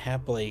 and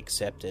happily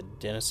accepted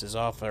Dennis's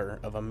offer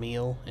of a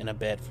meal and a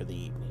bed for the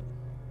evening.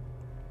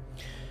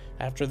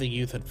 After the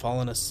youth had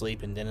fallen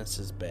asleep in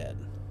Dennis's bed,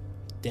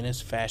 Dennis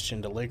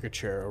fashioned a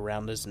ligature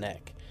around his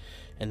neck,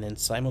 and then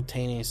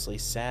simultaneously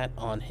sat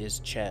on his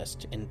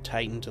chest and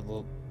tightened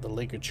the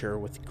ligature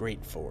with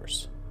great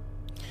force.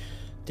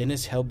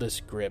 Dennis held this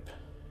grip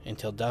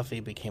until Duffy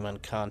became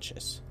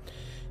unconscious.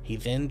 He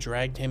then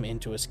dragged him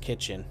into his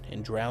kitchen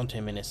and drowned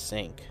him in his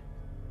sink,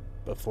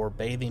 before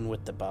bathing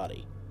with the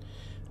body,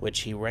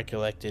 which he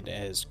recollected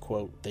as,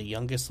 quote, the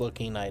youngest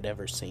looking I'd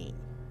ever seen.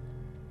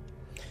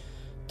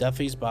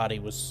 Duffy's body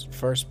was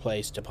first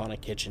placed upon a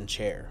kitchen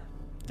chair,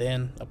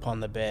 then upon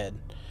the bed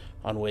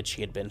on which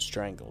he had been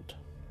strangled.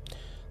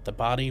 The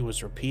body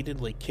was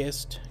repeatedly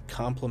kissed,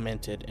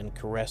 complimented, and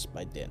caressed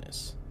by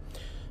Dennis,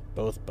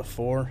 both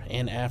before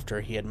and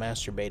after he had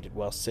masturbated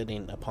while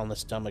sitting upon the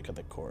stomach of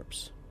the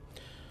corpse.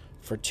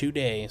 For 2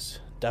 days,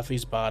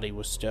 Duffy's body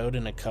was stowed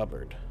in a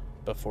cupboard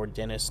before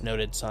Dennis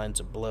noted signs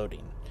of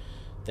bloating.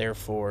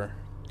 Therefore,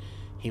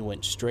 he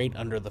went straight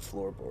under the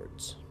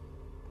floorboards.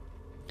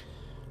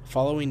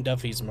 Following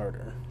Duffy's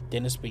murder,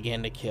 Dennis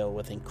began to kill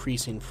with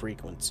increasing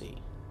frequency.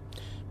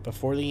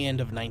 Before the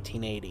end of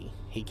 1980,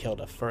 he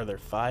killed a further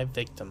 5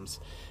 victims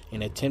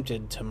and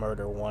attempted to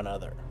murder one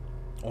other.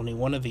 Only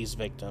one of these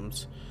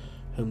victims,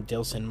 whom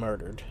Nilsen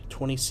murdered,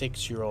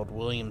 26-year-old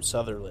William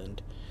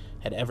Sutherland,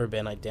 had ever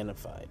been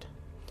identified.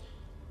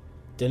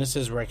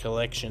 Dennis's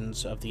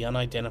recollections of the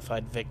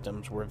unidentified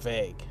victims were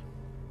vague,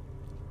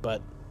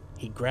 but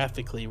he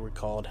graphically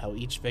recalled how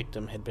each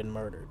victim had been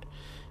murdered,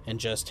 and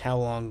just how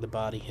long the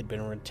body had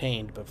been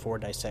retained before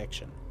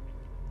dissection.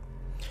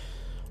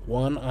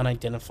 One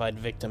unidentified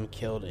victim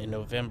killed in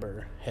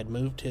November had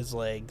moved his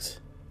legs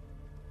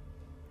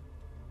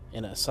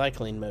in a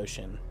cycling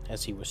motion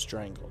as he was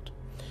strangled.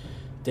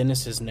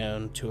 Dennis is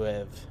known to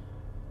have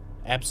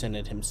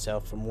absented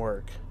himself from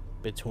work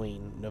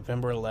between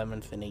November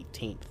 11th and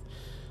 18th,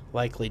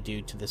 likely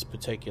due to this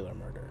particular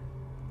murder.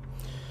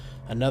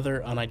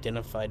 Another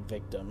unidentified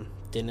victim,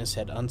 Dennis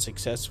had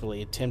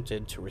unsuccessfully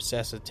attempted to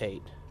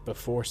resuscitate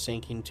before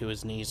sinking to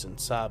his knees and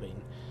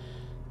sobbing,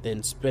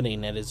 then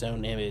spitting at his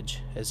own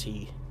image as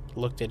he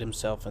looked at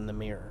himself in the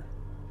mirror.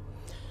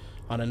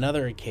 On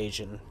another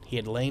occasion, he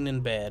had lain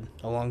in bed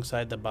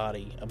alongside the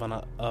body of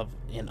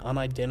an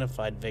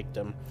unidentified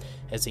victim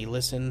as he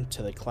listened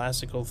to the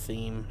classical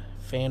theme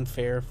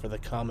Fanfare for the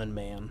Common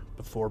Man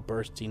before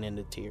bursting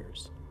into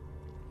tears.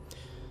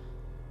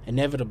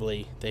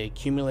 Inevitably, the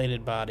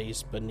accumulated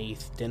bodies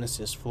beneath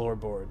Dennis's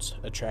floorboards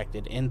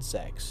attracted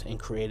insects and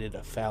created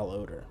a foul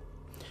odor,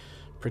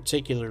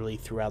 particularly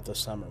throughout the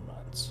summer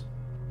months.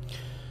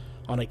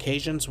 On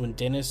occasions when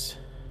Dennis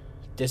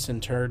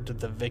disinterred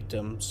the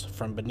victims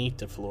from beneath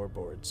the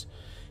floorboards,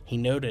 he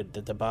noted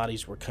that the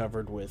bodies were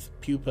covered with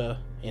pupa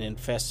and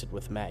infested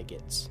with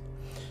maggots.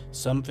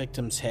 Some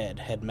victims' head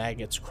had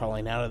maggots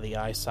crawling out of the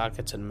eye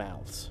sockets and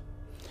mouths.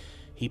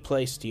 He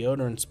placed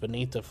deodorants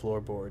beneath the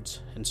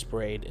floorboards and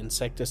sprayed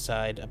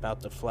insecticide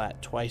about the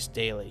flat twice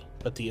daily,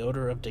 but the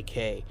odor of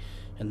decay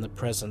and the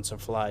presence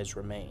of flies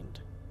remained.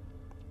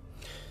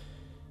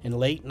 In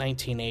late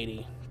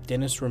 1980,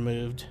 Dennis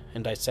removed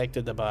and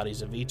dissected the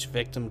bodies of each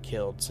victim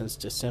killed since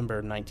December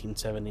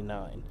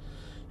 1979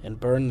 and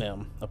burned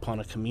them upon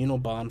a communal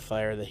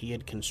bonfire that he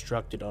had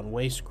constructed on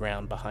waste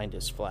ground behind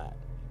his flat.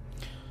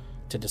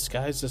 To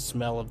disguise the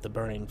smell of the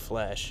burning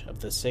flesh of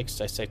the 6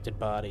 dissected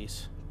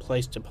bodies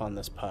placed upon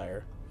this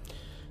pyre,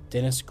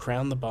 Dennis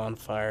crowned the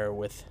bonfire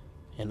with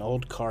an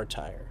old car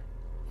tire.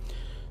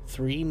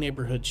 3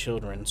 neighborhood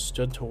children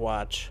stood to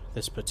watch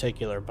this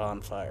particular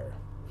bonfire,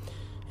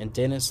 and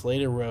Dennis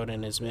later wrote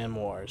in his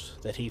memoirs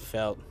that he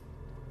felt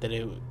that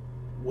it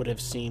would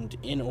have seemed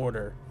in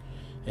order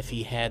if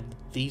he had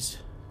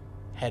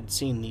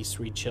seen these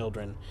 3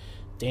 children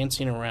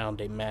dancing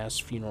around a mass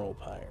funeral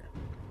pyre.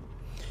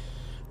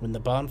 When the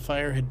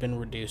bonfire had been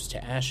reduced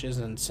to ashes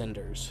and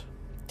cinders,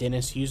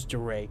 Dennis used a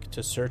rake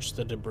to search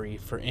the debris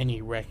for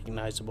any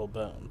recognizable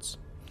bones.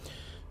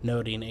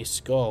 Noting a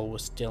skull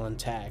was still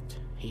intact,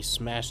 he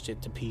smashed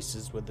it to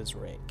pieces with his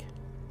rake.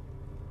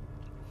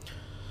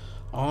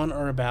 On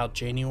or about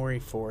January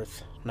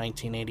 4th,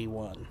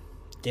 1981,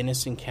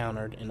 Dennis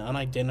encountered an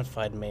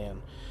unidentified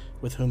man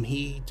with whom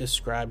he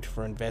described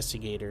for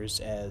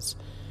investigators as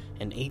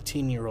an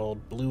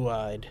 18-year-old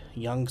blue-eyed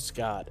young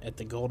Scot at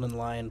the Golden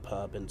Lion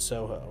pub in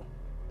Soho.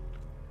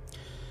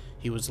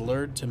 He was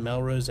lured to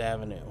Melrose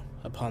Avenue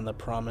upon the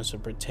promise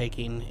of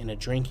partaking in a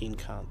drinking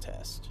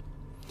contest.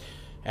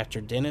 After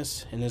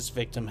Dennis and his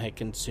victim had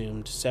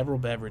consumed several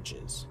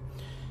beverages,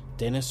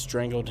 Dennis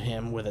strangled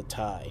him with a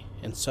tie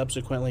and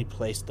subsequently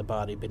placed the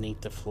body beneath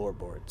the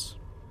floorboards.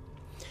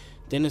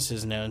 Dennis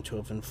is known to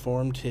have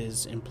informed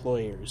his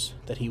employers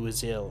that he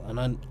was ill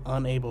and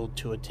unable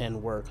to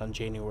attend work on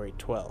January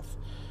 12th,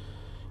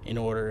 in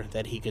order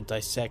that he could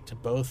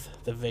dissect both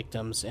the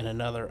victims and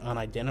another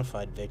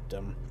unidentified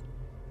victim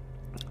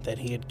that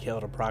he had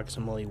killed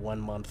approximately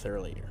 1 month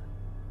earlier.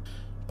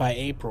 By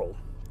April,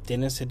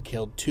 Dennis had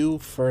killed 2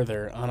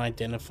 further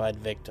unidentified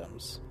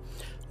victims,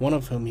 one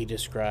of whom he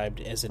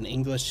described as an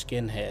English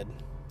skinhead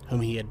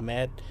whom he had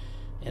met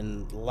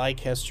in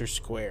Leicester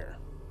Square.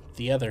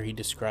 The other he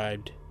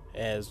described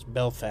as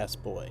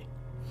Belfast Boy,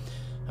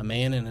 a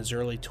man in his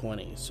early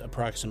 20s,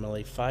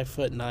 approximately 5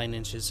 foot 9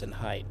 inches in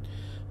height,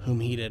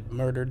 whom he had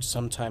murdered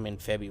sometime in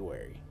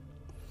February.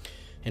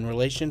 In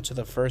relation to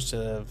the first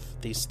of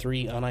these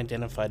 3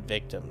 unidentified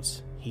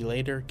victims, he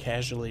later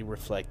casually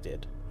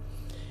reflected,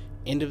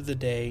 "End of the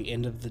day,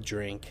 end of the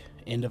drink,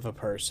 end of a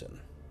person.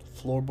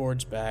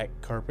 Floorboards back,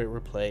 carpet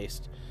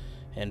replaced,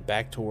 and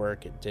back to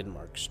work at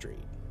Denmark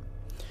Street."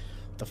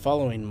 The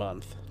following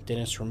month,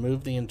 Dennis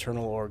removed the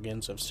internal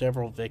organs of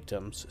several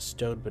victims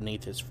stowed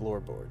beneath his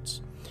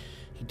floorboards.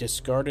 He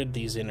discarded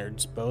these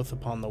innards both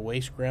upon the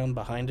waste ground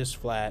behind his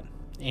flat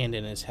and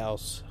in his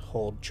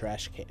household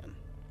trash can.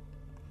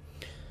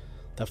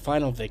 The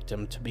final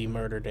victim to be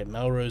murdered at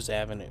Melrose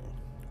Avenue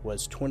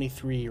was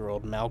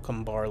 23-year-old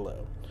Malcolm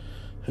Barlow,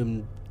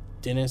 whom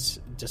Dennis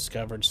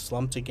discovered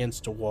slumped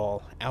against a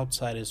wall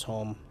outside his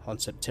home on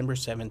September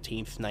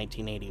 17,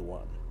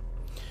 1981.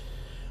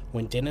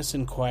 When Dennis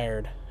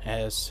inquired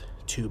as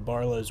to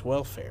Barlow's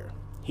welfare,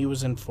 he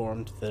was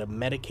informed that a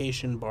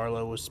medication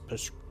Barlow was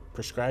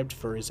prescribed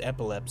for his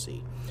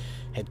epilepsy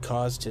had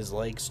caused his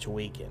legs to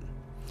weaken.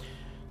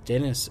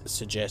 Dennis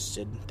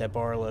suggested that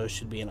Barlow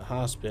should be in a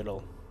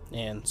hospital,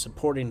 and,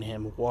 supporting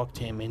him, walked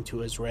him into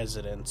his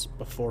residence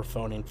before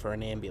phoning for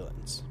an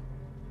ambulance.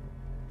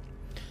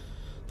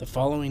 The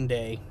following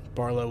day,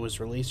 Barlow was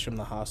released from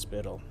the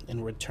hospital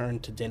and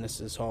returned to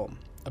Dennis's home,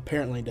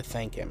 apparently to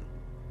thank him.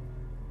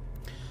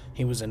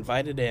 He was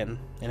invited in,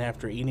 and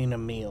after eating a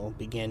meal,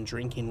 began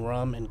drinking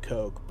rum and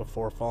coke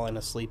before falling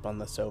asleep on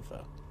the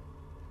sofa.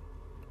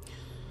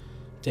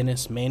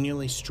 Dennis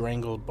manually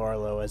strangled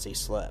Barlow as he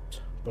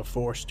slept,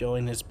 before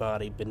stowing his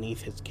body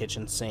beneath his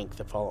kitchen sink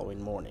the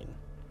following morning.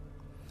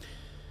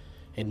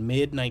 In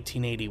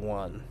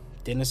mid-1981,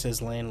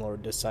 Dennis's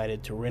landlord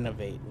decided to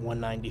renovate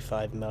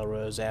 195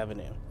 Melrose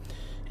Avenue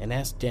and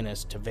asked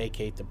Dennis to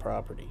vacate the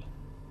property.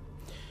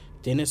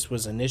 Dennis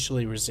was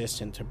initially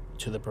resistant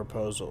to the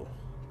proposal,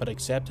 but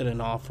accepted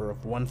an offer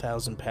of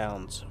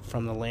 £1,000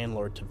 from the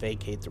landlord to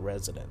vacate the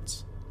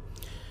residence.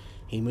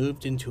 He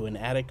moved into an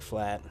attic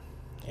flat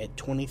at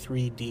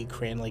 23D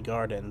Cranley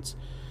Gardens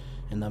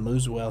in the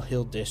Muswell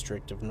Hill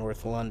district of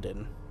North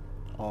London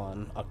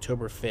on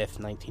October 5,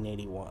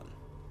 1981.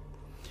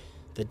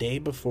 The day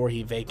before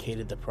he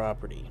vacated the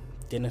property,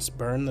 Dennis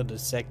burned the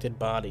dissected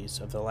bodies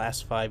of the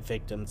last 5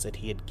 victims that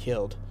he had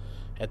killed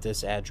at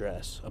this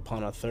address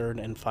upon a third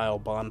and final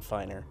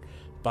bonfire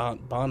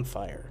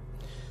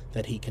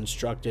that he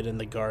constructed in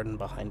the garden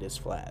behind his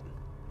flat.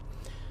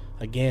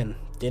 Again,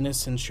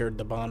 Dennis ensured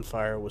the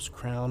bonfire was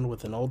crowned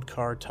with an old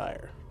car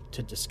tire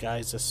to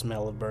disguise the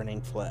smell of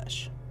burning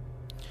flesh.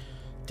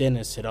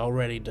 Dennis had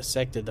already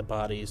dissected the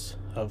bodies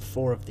of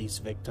 4 of these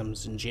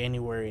victims in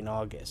January and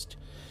August,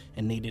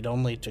 and needed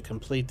only to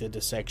complete the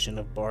dissection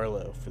of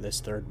Barlow for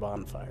this third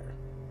bonfire.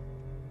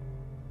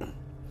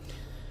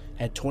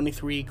 At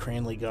 23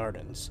 Cranley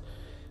Gardens,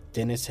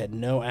 Dennis had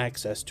no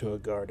access to a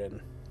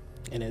garden,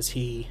 and as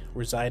he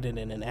resided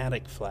in an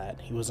attic flat,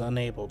 he was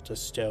unable to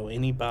stow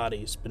any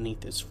bodies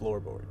beneath his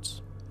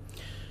floorboards.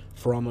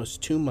 For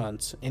almost 2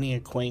 months, any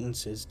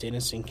acquaintances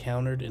Dennis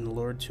encountered and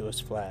lured to his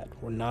flat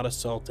were not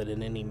assaulted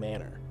in any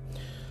manner,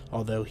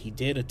 although he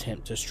did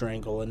attempt to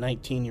strangle a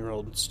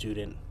 19-year-old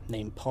student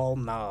named Paul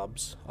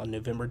Nobbs on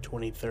November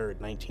 23,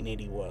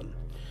 1981,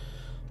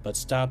 but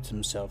stopped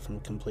himself from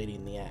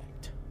completing the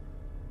act.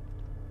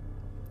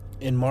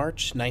 In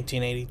March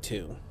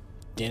 1982,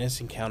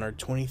 Dennis encountered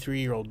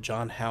 23-year-old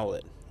John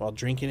Howlett while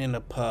drinking in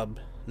a pub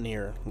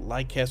near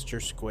Leicester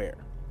Square.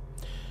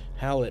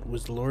 Howlett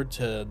was lured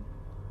to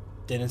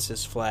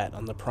Dennis's flat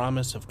on the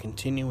promise of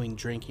continuing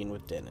drinking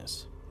with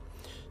Dennis.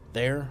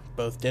 There,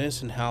 both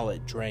Dennis and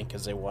Howlett drank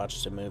as they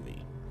watched a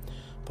movie,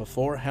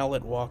 before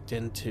Howlett walked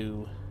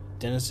into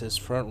Dennis's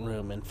front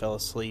room and fell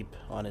asleep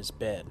on his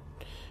bed,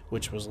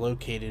 which was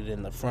located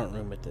in the front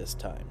room at this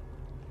time.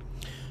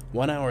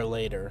 1 hour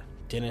later,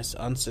 Dennis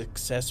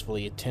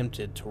unsuccessfully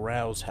attempted to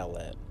rouse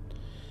Howlett,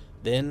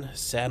 then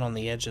sat on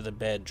the edge of the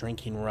bed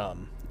drinking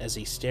rum as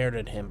he stared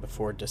at him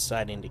before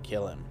deciding to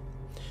kill him.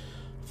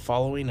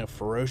 Following a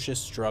ferocious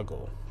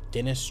struggle,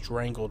 Dennis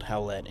strangled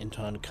Howlett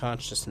into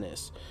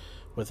unconsciousness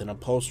with an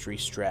upholstery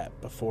strap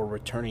before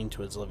returning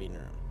to his living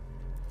room.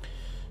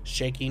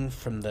 Shaking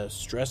from the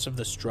stress of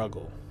the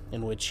struggle,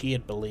 in which he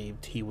had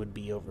believed he would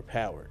be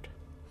overpowered.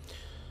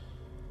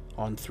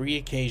 On 3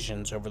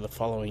 occasions over the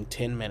following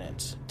 10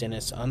 minutes,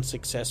 Dennis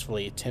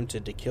unsuccessfully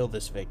attempted to kill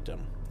this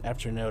victim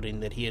after noting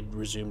that he had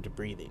resumed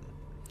breathing,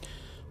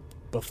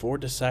 before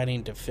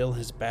deciding to fill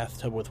his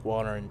bathtub with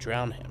water and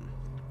drown him.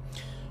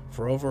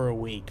 For over a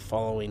week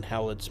following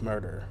Howlett's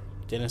murder,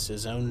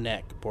 Dennis's own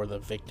neck bore the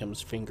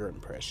victim's finger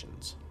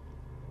impressions.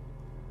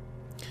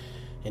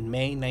 In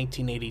May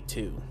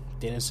 1982,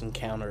 Dennis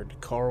encountered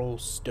Carl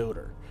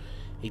Stoder,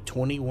 a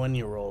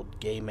 21-year-old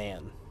gay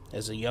man,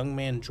 as a young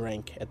man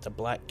drank at the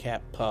Black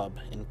Cap pub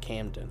in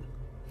Camden.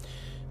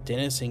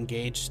 Dennis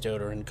engaged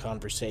Stoder in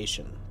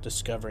conversation,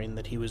 discovering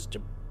that he was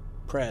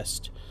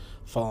depressed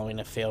following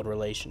a failed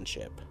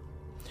relationship.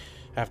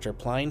 After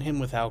plying him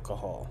with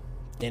alcohol,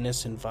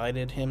 Dennis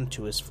invited him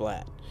to his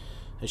flat,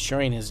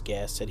 assuring his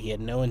guests that he had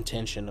no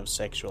intention of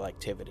sexual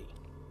activity.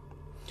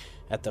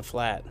 At the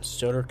flat,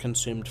 Stoder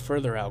consumed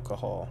further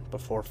alcohol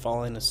before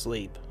falling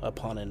asleep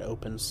upon an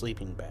open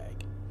sleeping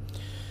bag.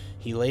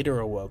 He later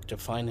awoke to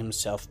find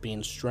himself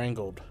being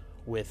strangled,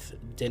 with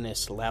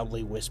Dennis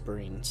loudly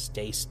whispering,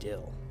 "Stay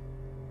still."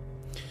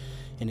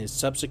 In his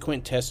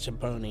subsequent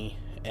testimony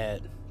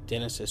at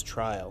Dennis's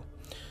trial,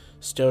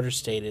 Stoder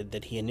stated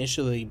that he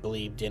initially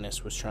believed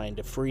Dennis was trying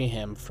to free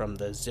him from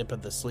the zip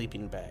of the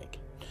sleeping bag,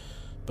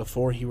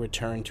 before he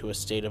returned to a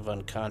state of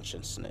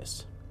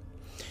unconsciousness.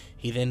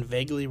 He then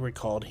vaguely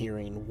recalled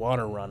hearing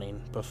water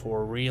running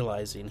before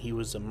realizing he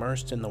was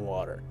immersed in the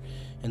water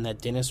and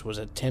that Dennis was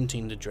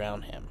attempting to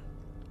drown him.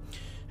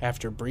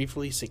 After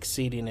briefly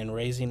succeeding in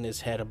raising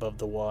his head above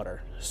the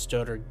water,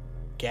 Stoder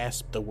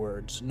gasped the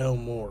words, "No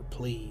more,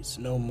 please,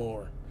 no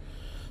more,"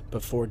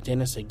 before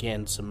Dennis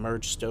again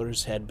submerged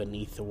Stoder's head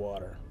beneath the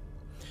water.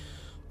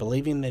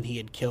 Believing that he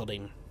had killed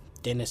him,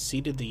 Dennis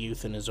seated the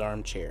youth in his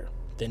armchair,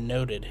 then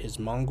noted his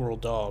mongrel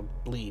dog,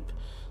 Bleep,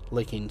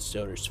 licking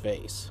Stoder's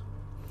face.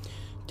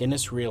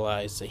 Dennis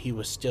realized that he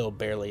was still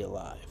barely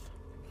alive.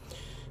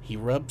 He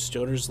rubbed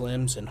Stoder's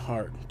limbs and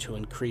heart to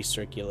increase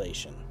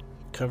circulation,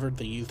 covered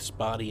the youth's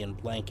body in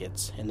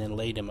blankets, and then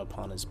laid him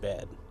upon his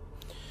bed.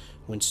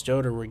 When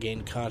Stoder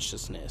regained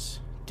consciousness,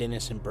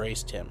 Dennis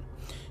embraced him.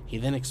 He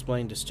then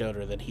explained to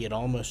Stoder that he had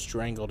almost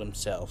strangled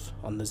himself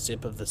on the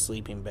zip of the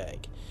sleeping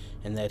bag,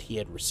 and that he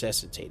had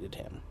resuscitated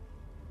him.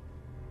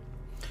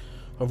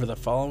 Over the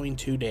following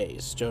 2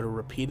 days, Stoder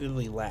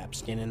repeatedly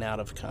lapsed in and out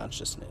of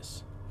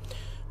consciousness.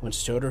 When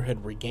Stoder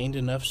had regained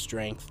enough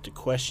strength to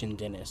question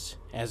Dennis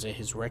as to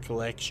his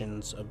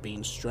recollections of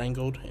being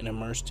strangled and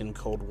immersed in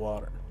cold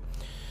water,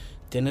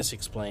 Dennis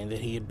explained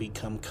that he had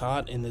become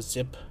caught in the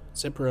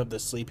zipper of the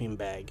sleeping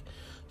bag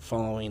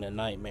following a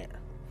nightmare,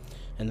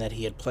 and that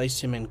he had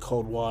placed him in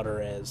cold water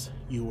as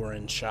 "you were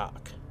in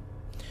shock."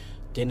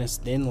 Dennis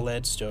then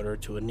led Stoder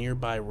to a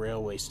nearby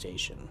railway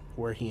station,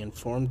 where he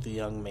informed the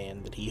young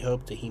man that he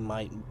hoped that he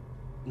might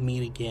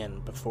meet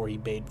again before he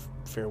bade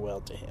farewell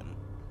to him.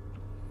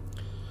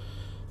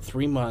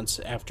 3 months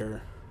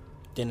after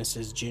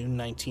Dennis's June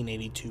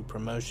 1982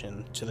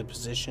 promotion to the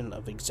position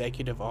of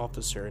executive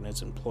officer in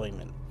his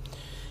employment,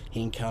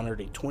 he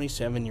encountered a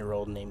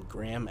 27-year-old named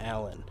Graham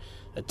Allen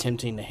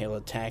attempting to hail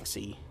a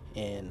taxi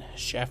in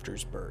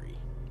Shaftesbury.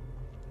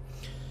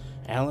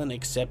 Allen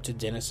accepted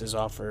Dennis's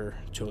offer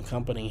to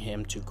accompany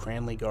him to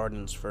Cranley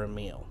Gardens for a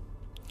meal,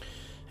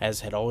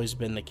 as had always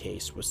been the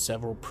case with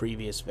several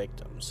previous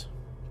victims.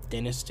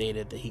 Dennis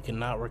stated that he could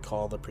not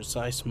recall the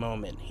precise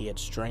moment he had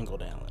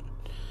strangled Allen,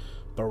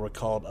 but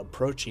recalled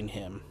approaching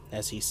him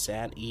as he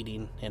sat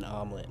eating an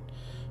omelet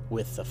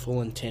with the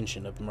full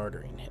intention of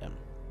murdering him.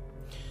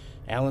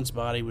 Allen's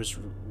body was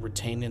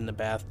retained in the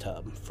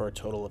bathtub for a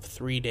total of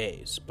 3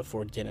 days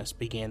before Dennis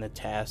began the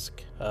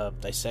task of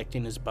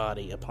dissecting his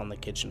body upon the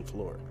kitchen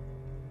floor.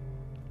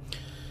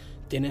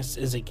 Dennis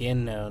is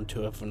again known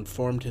to have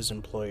informed his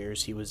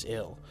employers he was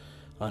ill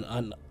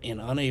and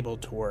unable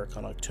to work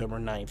on October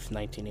 9,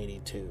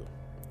 1982,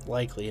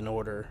 likely in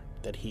order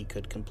that he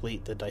could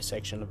complete the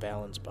dissection of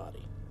Allen's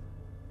body.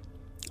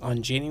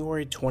 On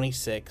January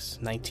 26,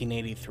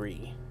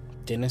 1983,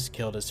 Dennis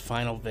killed his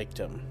final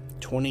victim,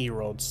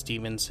 20-year-old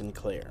Stephen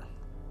Sinclair.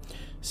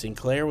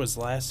 Sinclair was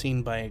last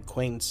seen by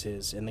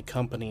acquaintances in the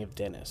company of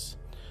Dennis,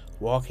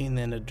 walking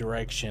in the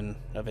direction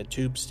of a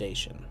tube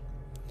station.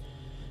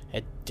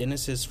 At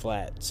Dennis's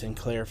flat,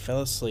 Sinclair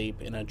fell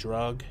asleep in a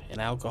drug and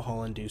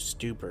alcohol-induced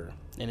stupor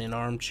in an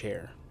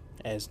armchair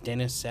as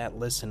Dennis sat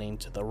listening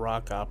to the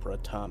rock opera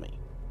Tommy.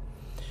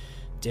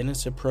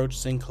 Dennis approached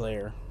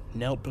Sinclair,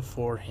 knelt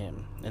before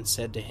him, and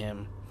said to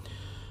him,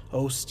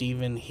 "Oh,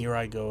 Stephen, here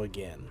I go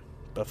again,"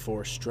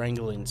 before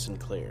strangling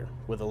Sinclair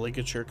with a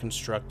ligature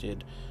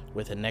constructed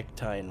with a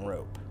necktie and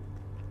rope.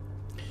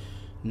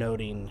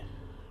 Noting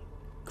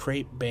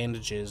crepe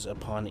bandages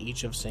upon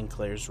each of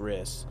Sinclair's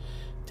wrists,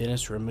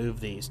 Dennis removed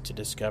these to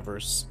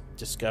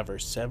discover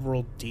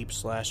several deep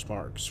slash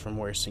marks from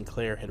where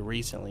Sinclair had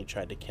recently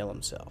tried to kill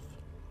himself.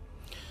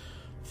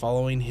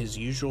 Following his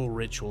usual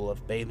ritual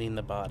of bathing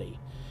the body,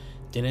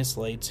 Dennis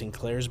laid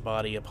Sinclair's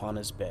body upon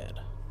his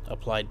bed,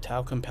 applied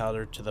talcum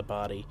powder to the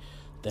body,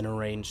 then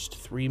arranged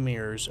 3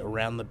 mirrors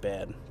around the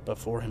bed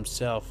before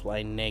himself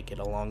lying naked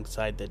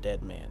alongside the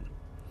dead man.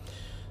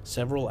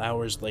 Several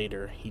hours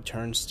later, he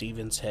turned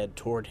Stephen's head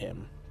toward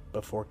him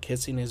before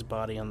kissing his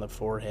body on the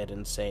forehead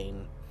and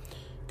saying,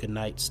 "Good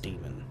night,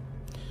 Stephen."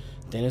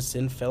 Dennis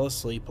then fell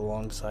asleep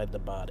alongside the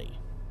body.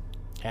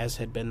 As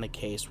had been the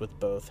case with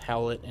both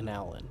Howlett and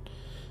Allen,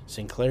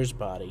 Sinclair's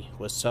body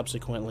was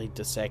subsequently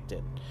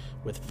dissected,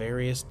 with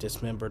various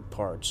dismembered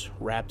parts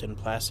wrapped in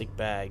plastic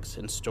bags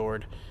and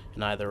stored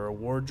in either a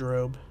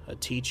wardrobe, a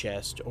tea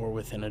chest, or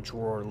within a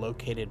drawer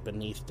located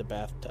beneath the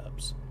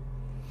bathtubs.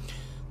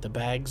 The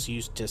bags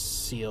used to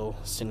seal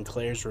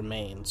Sinclair's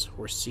remains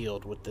were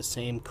sealed with the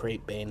same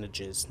crepe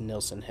bandages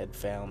Nilsen had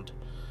found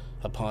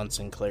upon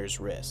Sinclair's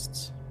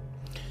wrists.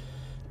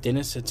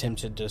 Dennis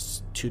attempted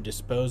to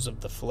dispose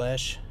of the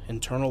flesh,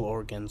 internal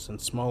organs, and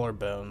smaller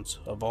bones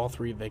of all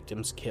 3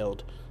 victims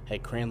killed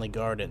at Cranley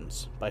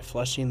Gardens by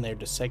flushing their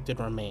dissected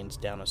remains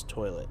down his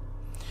toilet,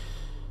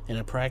 in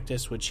a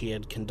practice which he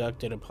had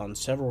conducted upon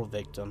several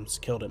victims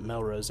killed at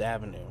Melrose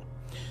Avenue.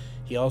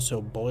 He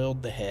also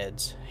boiled the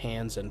heads,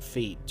 hands, and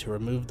feet to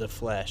remove the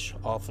flesh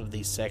off of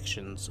these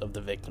sections of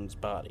the victims'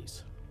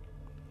 bodies.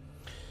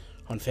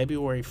 On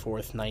February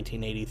 4th,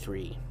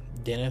 1983,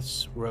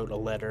 Dennis wrote a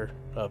letter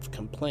of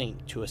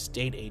complaint to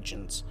estate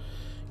agents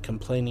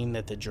complaining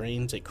that the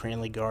drains at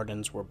Cranley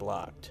Gardens were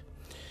blocked,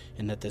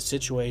 and that the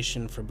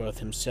situation for both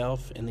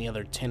himself and the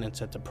other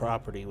tenants at the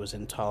property was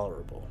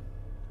intolerable.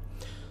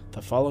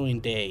 The following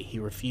day, he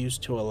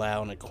refused to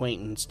allow an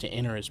acquaintance to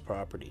enter his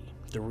property,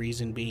 the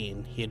reason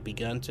being he had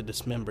begun to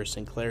dismember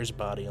Sinclair's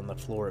body on the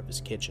floor of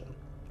his kitchen.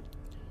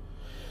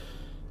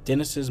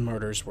 Dennis's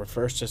murders were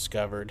first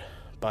discovered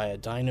by a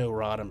Dino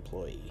Rod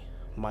employee,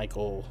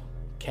 Michael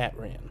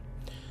Catran,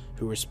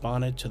 who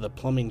responded to the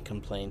plumbing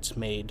complaints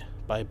made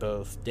by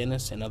both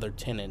Dennis and other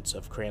tenants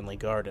of Cranley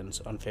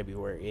Gardens on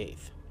February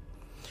 8th.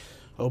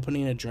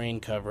 Opening a drain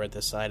cover at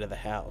the side of the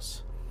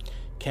house,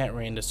 Cat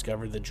Rand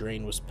discovered the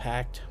drain was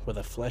packed with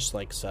a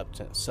flesh-like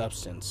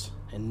substance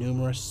and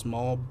numerous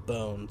small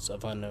bones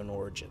of unknown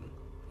origin.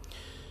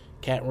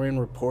 Cat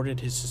Rand reported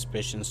his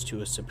suspicions to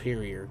his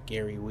superior,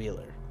 Gary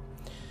Wheeler.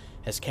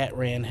 As Cat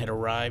Rand had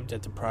arrived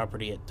at the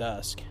property at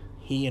dusk,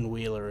 he and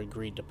Wheeler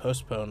agreed to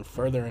postpone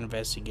further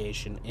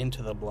investigation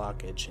into the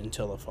blockage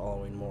until the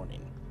following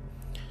morning.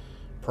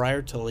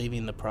 Prior to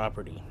leaving the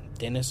property,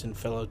 Dennis and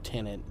fellow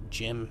tenant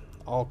Jim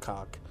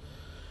Alcock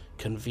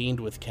convened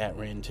with Cat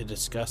Rand to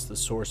discuss the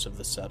source of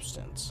the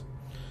substance.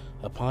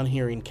 Upon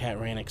hearing Cat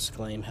Rand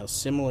exclaim how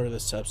similar the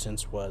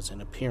substance was in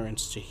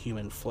appearance to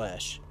human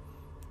flesh,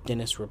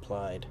 Dennis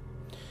replied,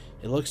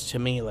 "It looks to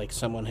me like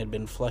someone had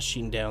been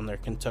flushing down their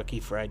Kentucky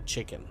Fried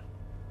Chicken."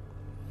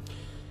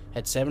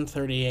 At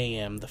 7:30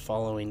 a.m. the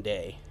following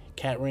day,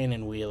 Cat Rand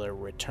and Wheeler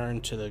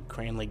returned to the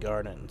Cranley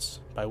Gardens,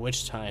 by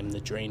which time the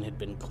drain had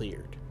been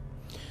cleared.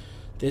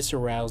 This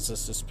aroused the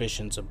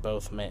suspicions of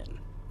both men.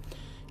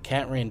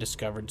 Cat Rand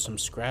discovered some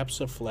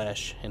scraps of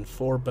flesh and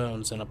 4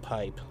 bones in a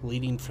pipe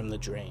leading from the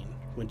drain,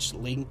 which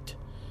linked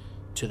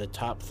to the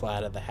top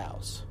flat of the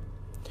house.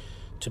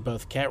 To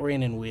both Cat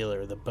Rand and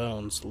Wheeler, the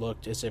bones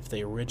looked as if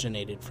they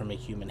originated from a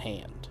human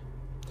hand.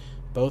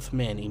 Both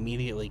men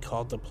immediately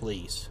called the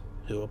police,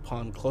 who,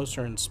 upon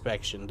closer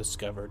inspection,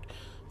 discovered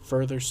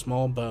further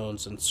small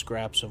bones and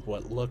scraps of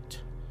what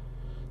looked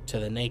to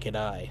the naked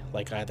eye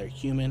like either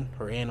human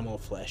or animal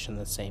flesh in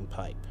the same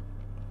pipe.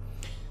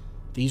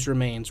 These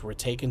remains were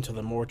taken to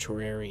the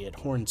mortuary at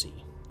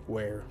Hornsey,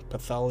 where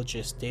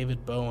pathologist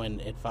David Bowen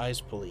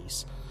advised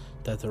police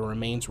that the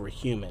remains were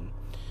human,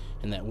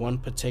 and that one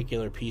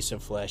particular piece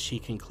of flesh he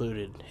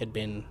concluded had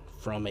been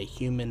from a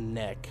human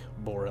neck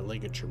bore a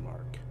ligature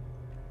mark.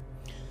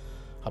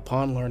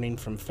 Upon learning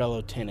from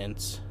fellow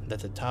tenants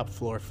that the top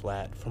floor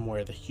flat from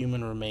where the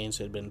human remains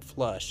had been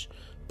flushed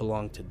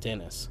belonged to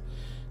Dennis,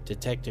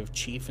 Detective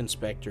Chief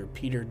Inspector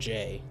Peter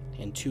J.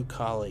 and 2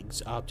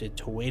 colleagues opted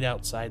to wait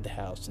outside the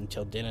house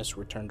until Dennis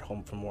returned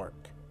home from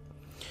work.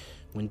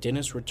 When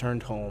Dennis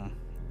returned home,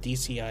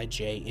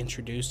 DCI-J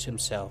introduced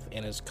himself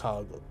and his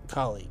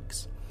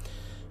colleagues,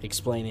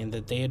 explaining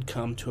that they had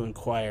come to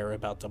inquire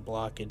about the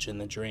blockage in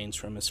the drains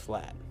from his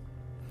flat.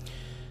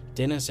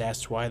 Dennis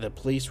asked why the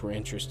police were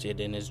interested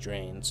in his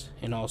drains,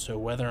 and also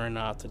whether or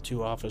not the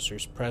 2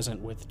 officers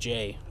present with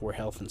Jay were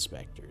health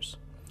inspectors.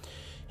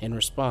 In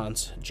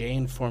response, Jay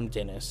informed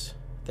Dennis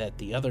that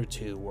the other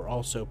 2 were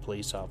also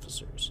police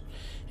officers,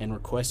 and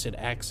requested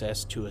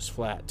access to his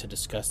flat to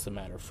discuss the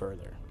matter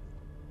further.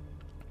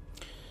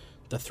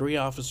 The 3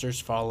 officers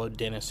followed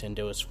Dennis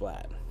into his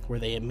flat, where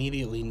they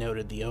immediately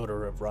noted the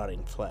odor of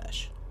rotting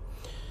flesh.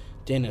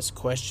 Dennis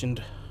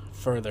questioned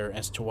further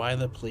as to why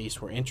the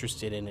police were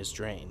interested in his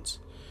drains,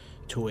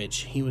 to which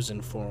he was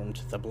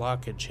informed the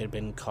blockage had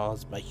been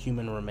caused by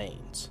human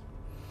remains.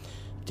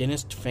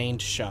 Dennis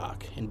feigned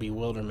shock and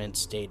bewilderment,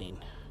 stating,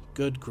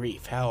 "Good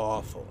grief, how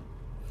awful."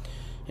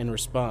 In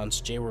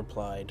response, Jay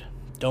replied,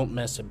 "Don't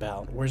mess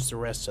about, where's the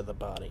rest of the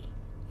body?"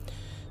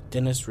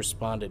 Dennis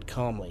responded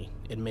calmly,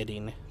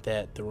 admitting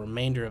that the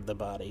remainder of the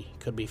body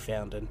could be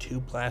found in 2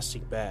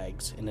 plastic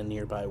bags in a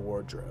nearby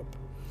wardrobe,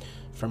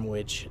 from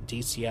which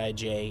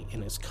DCI-J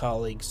and his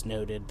colleagues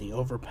noted the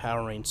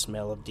overpowering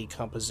smell of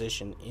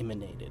decomposition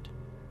emanated.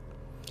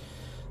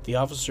 The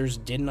officers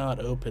did not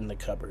open the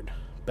cupboard,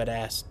 but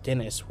asked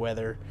Dennis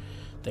whether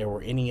there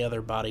were any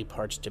other body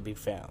parts to be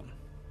found,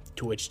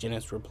 to which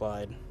Dennis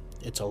replied,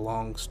 "It's a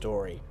long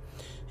story.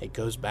 It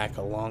goes back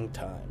a long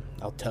time.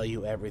 I'll tell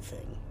you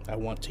everything. I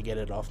want to get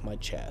it off my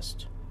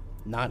chest.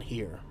 Not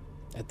here,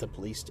 at the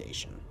police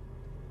station."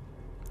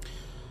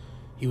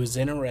 He was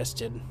then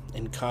arrested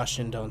and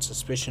cautioned on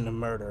suspicion of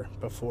murder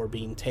before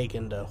being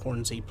taken to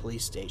Hornsey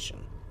Police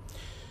Station.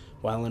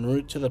 While en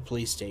route to the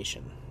police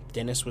station,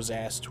 Dennis was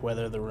asked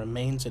whether the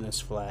remains in his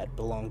flat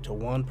belonged to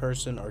 1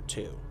 person or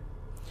 2.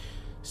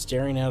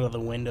 Staring out of the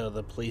window of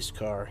the police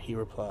car, he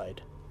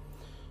replied,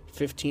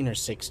 15 or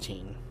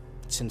 16,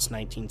 since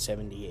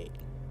 1978.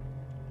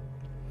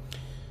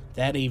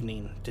 That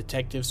evening,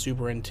 Detective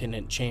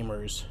Superintendent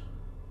Chambers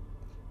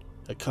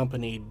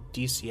accompanied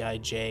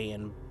DCI-J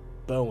and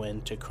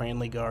Bowen to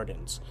Cranley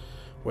Gardens,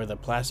 where the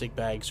plastic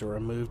bags were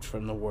removed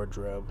from the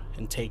wardrobe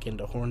and taken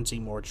to Hornsey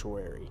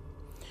Mortuary.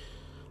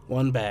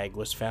 1 bag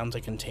was found to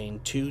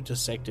contain 2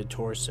 dissected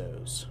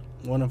torsos,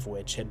 one of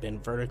which had been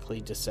vertically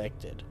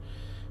dissected,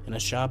 and a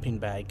shopping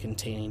bag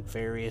containing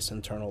various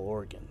internal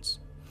organs.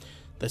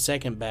 The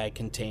second bag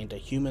contained a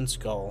human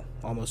skull,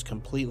 almost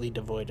completely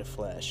devoid of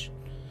flesh,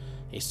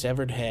 a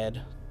severed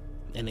head,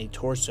 and a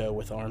torso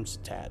with arms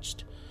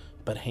attached,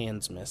 but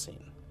hands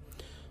missing.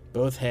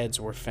 Both heads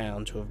were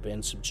found to have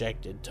been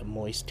subjected to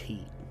moist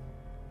heat.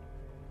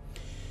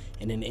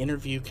 In an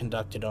interview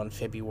conducted on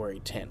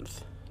February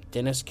 10th,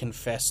 Dennis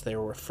confessed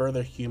there were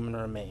further human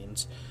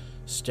remains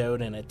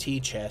stowed in a tea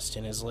chest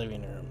in his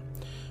living room,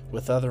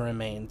 with other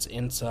remains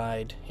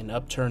inside an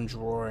upturned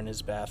drawer in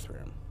his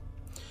bathroom.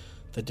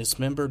 The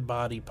dismembered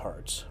body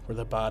parts were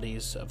the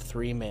bodies of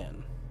 3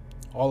 men,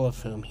 all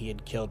of whom he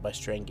had killed by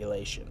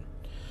strangulation,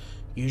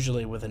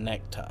 usually with a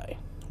necktie.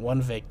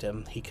 One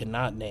victim he could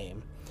not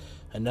name,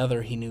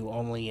 another he knew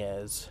only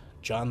as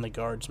John the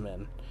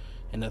Guardsman,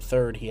 and a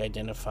third he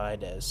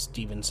identified as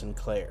Stephen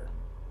Sinclair.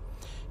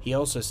 He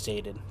also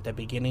stated that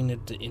beginning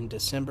in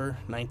December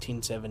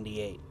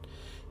 1978,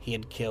 he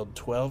had killed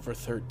 12 or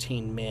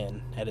 13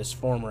 men at his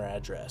former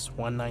address,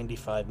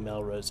 195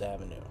 Melrose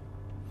Avenue.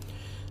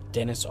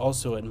 Dennis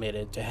also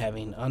admitted to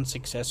having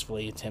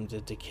unsuccessfully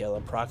attempted to kill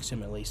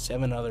approximately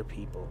 7 other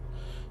people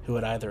who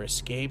had either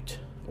escaped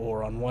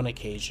or, on one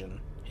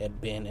occasion,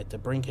 had been at the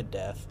brink of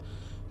death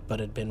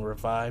but had been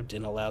revived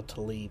and allowed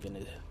to leave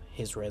in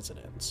his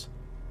residence.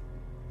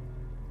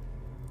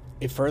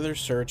 A further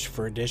search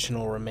for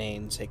additional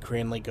remains at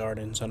Cranley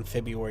Gardens on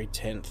February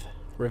 10th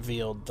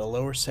revealed the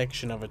lower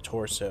section of a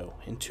torso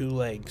and 2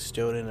 legs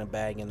stowed in a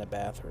bag in the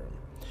bathroom,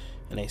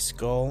 and a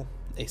skull,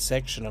 a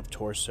section of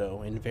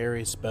torso, and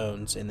various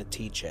bones in the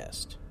tea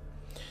chest.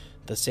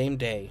 The same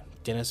day,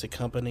 Dennis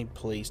accompanied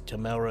police to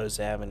Melrose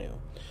Avenue,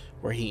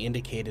 where he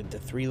indicated the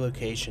 3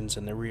 locations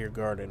in the rear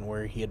garden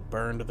where he had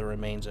burned the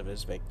remains of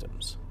his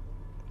victims.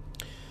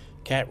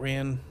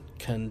 Catran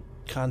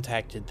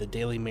contacted the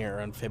Daily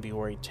Mirror on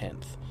February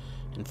 10th,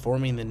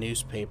 informing the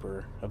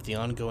newspaper of the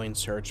ongoing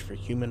search for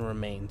human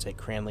remains at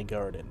Cranley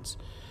Gardens,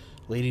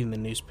 leading the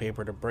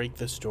newspaper to break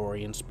the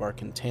story and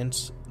spark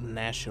intense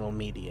national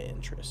media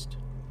interest.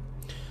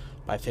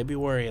 By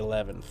February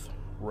 11th,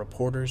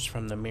 reporters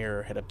from the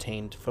Mirror had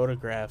obtained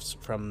photographs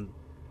from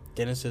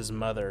Dennis's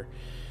mother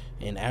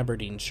in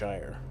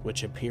Aberdeenshire,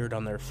 which appeared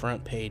on their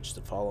front page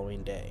the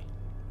following day.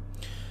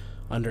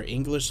 Under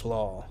English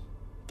law,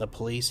 the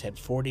police had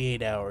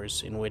 48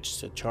 hours in which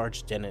to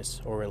charge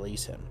Dennis or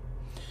release him.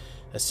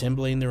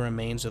 Assembling the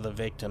remains of the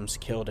victims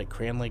killed at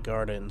Cranley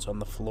Gardens on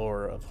the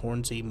floor of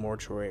Hornsey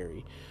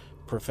Mortuary,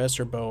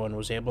 Professor Bowen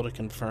was able to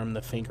confirm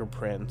the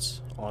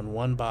fingerprints on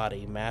one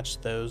body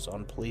matched those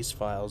on police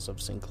files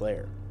of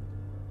Sinclair.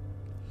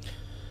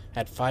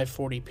 At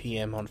 5:40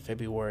 p.m. on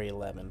February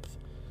 11th,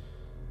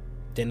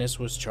 Dennis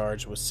was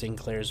charged with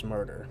Sinclair's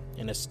murder,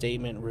 in a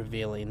statement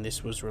revealing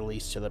this was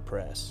released to the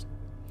press.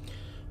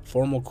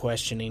 Formal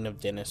questioning of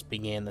Dennis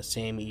began the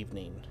same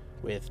evening,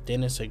 with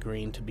Dennis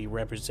agreeing to be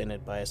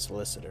represented by a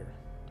solicitor.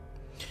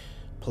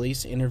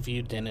 Police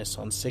interviewed Dennis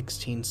on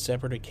 16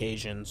 separate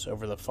occasions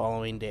over the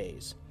following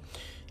days,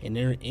 in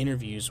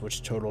interviews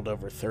which totaled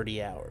over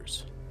 30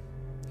 hours.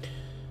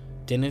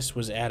 Dennis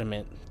was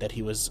adamant that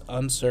he was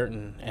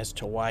uncertain as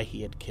to why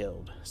he had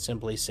killed,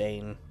 simply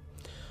saying,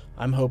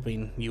 "I'm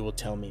hoping you will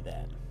tell me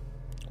that."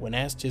 When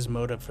asked his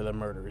motive for the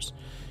murders,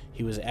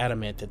 he was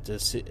adamant that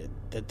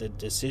the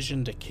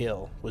decision to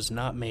kill was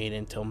not made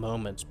until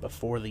moments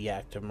before the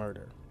act of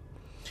murder.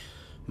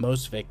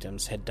 Most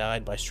victims had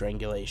died by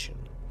strangulation.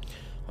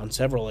 On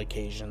several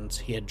occasions,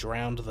 he had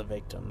drowned the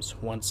victims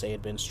once they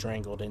had been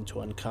strangled into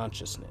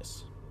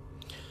unconsciousness.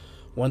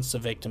 Once the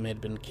victim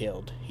had been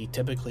killed, he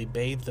typically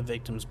bathed the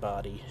victim's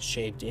body,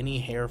 shaved any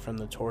hair from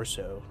the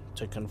torso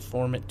to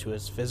conform it to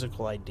his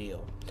physical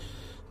ideal,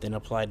 then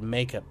applied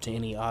makeup to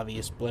any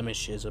obvious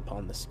blemishes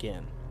upon the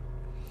skin.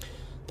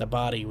 The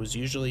body was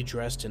usually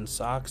dressed in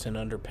socks and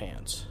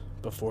underpants,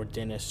 before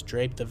Dennis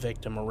draped the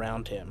victim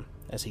around him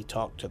as he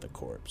talked to the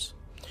corpse.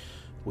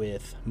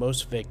 With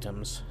most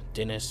victims,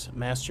 Dennis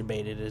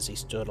masturbated as he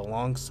stood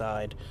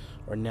alongside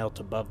or knelt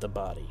above the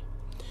body,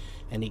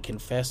 and he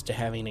confessed to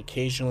having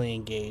occasionally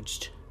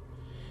engaged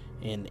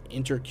in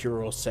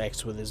intercrural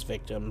sex with his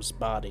victims'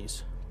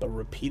 bodies, but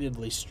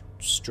repeatedly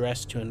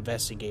stressed to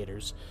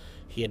investigators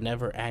he had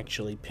never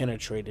actually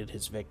penetrated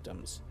his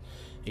victims,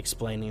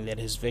 explaining that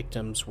his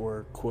victims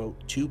were,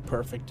 quote, too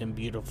perfect and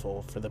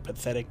beautiful for the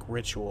pathetic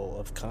ritual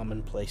of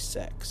commonplace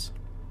sex.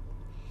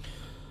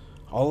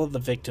 All of the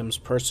victims'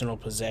 personal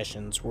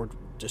possessions were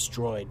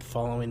destroyed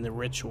following the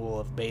ritual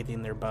of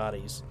bathing their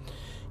bodies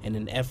in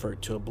an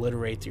effort to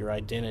obliterate their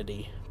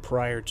identity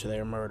prior to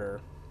their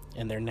murder,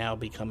 and they're now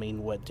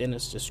becoming what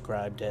Dennis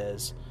described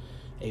as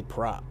a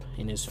prop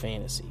in his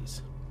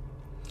fantasies.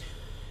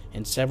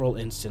 In several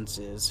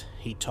instances,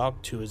 he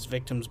talked to his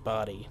victim's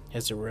body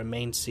as it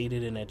remained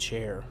seated in a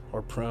chair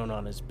or prone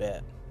on his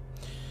bed.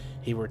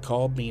 He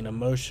recalled being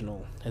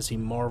emotional as he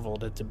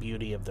marveled at the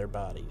beauty of their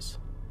bodies.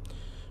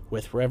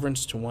 With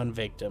reference to one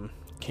victim,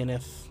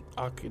 Kenneth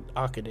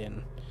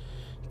Ockenden,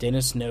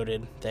 Dennis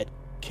noted that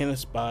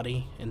Kenneth's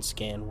body and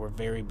skin were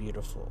very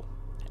beautiful,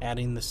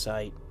 adding the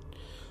sight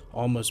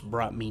almost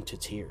brought me to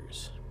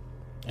tears.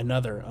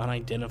 Another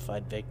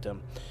unidentified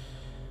victim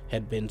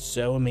had been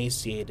so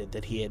emaciated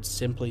that he had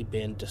simply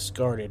been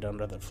discarded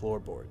under the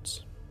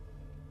floorboards.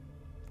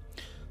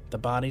 The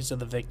bodies of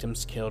the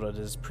victims killed at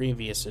his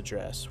previous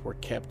address were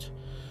kept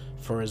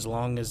for as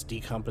long as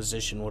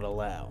decomposition would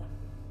allow.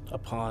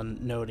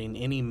 Upon noting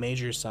any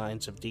major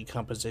signs of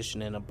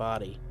decomposition in a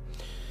body,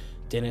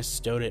 Dennis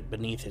stowed it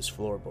beneath his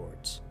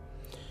floorboards.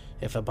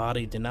 If a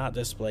body did not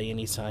display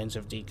any signs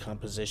of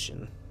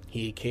decomposition,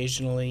 He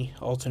occasionally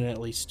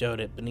alternately stowed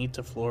it beneath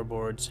the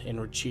floorboards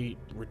and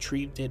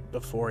retrieved it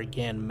before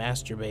again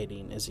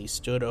masturbating as he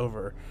stood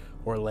over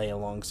or lay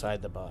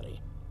alongside the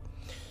body.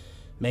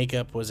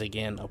 Makeup was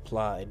again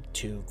applied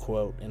to,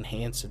 quote,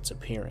 enhance its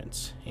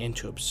appearance and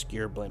to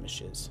obscure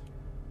blemishes.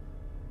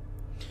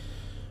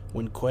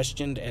 When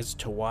questioned as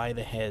to why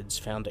the heads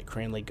found at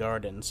Cranley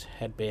Gardens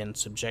had been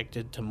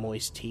subjected to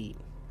moist heat,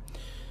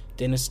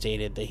 Dennis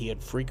stated that he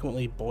had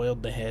frequently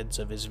boiled the heads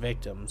of his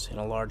victims in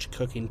a large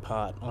cooking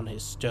pot on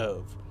his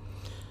stove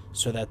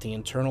so that the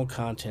internal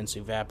contents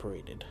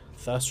evaporated,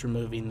 thus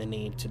removing the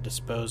need to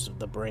dispose of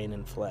the brain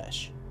and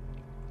flesh.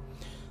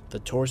 The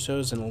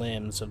torsos and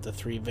limbs of the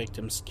 3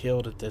 victims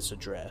killed at this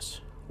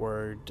address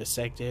were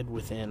dissected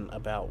within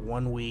about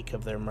 1 week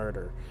of their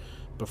murder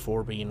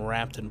before being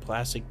wrapped in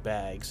plastic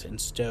bags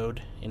and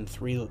stowed in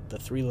the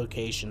three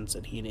locations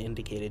that he had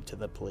indicated to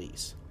the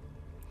police.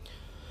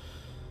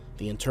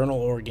 The internal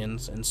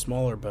organs and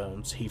smaller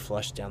bones he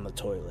flushed down the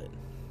toilet.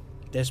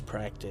 This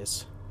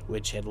practice,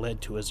 which had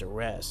led to his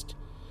arrest,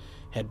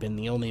 had been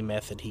the only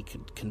method he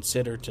could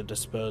consider to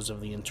dispose of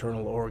the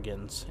internal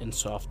organs and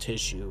soft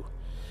tissue,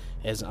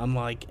 as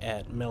unlike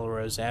at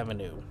Melrose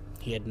Avenue,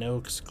 he had no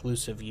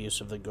exclusive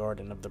use of the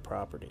garden of the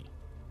property.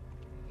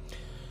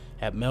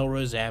 At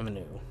Melrose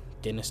Avenue,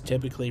 Dennis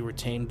typically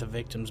retained the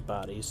victims'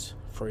 bodies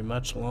for a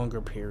much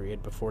longer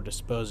period before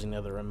disposing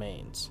of the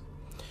remains.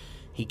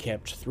 He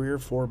kept 3 or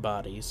 4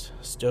 bodies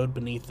stowed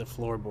beneath the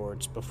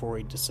floorboards before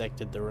he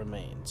dissected the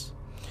remains,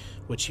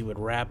 which he would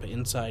wrap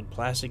inside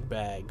plastic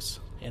bags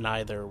and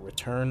either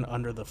return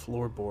under the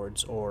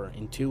floorboards or,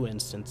 in 2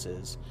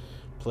 instances,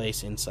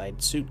 place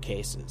inside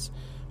suitcases,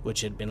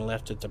 which had been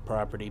left at the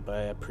property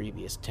by a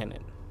previous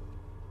tenant.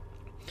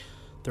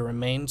 The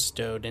remains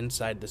stowed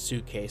inside the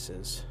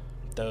suitcases,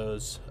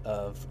 those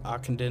of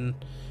Ockenden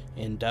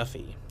and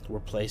Duffy,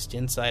 were placed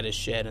inside a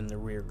shed in the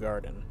rear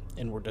garden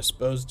and were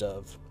disposed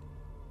of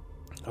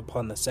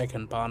upon the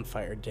second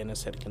bonfire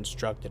Dennis had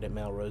constructed at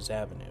Melrose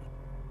Avenue.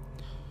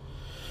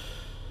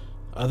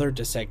 Other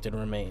dissected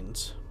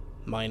remains,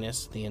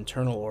 minus the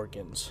internal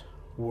organs,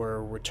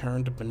 were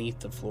returned beneath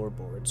the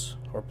floorboards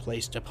or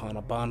placed upon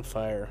a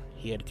bonfire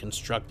he had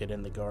constructed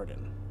in the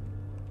garden.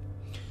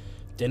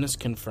 Dennis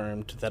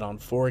confirmed that on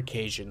 4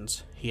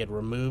 occasions he had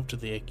removed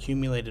the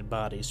accumulated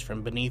bodies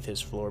from beneath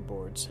his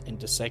floorboards and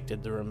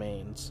dissected the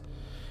remains,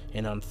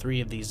 and on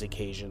 3 of these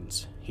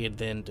occasions he had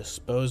then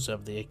disposed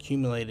of the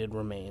accumulated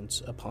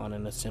remains upon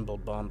an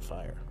assembled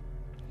bonfire.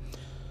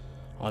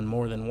 On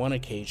more than 1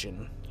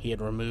 occasion, he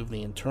had removed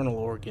the internal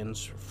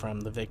organs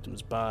from the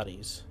victims'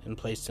 bodies and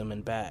placed them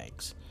in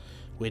bags,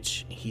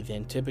 which he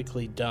then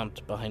typically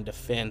dumped behind a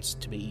fence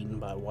to be eaten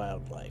by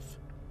wildlife.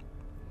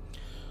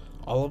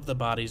 All of the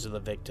bodies of the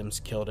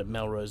victims killed at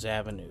Melrose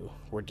Avenue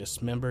were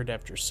dismembered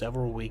after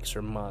several weeks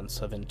or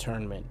months of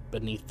internment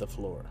beneath the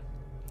floor.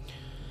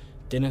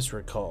 Dennis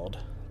recalled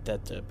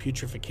that the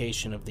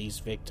putrefaction of these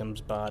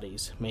victims'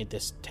 bodies made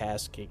this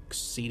task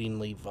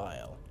exceedingly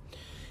vile.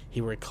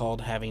 He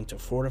recalled having to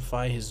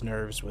fortify his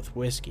nerves with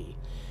whiskey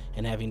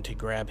and having to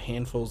grab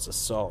handfuls of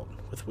salt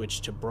with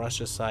which to brush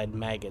aside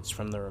maggots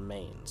from the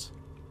remains.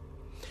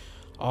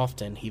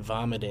 Often he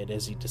vomited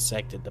as he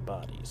dissected the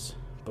bodies,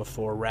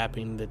 before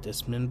wrapping the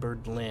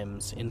dismembered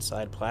limbs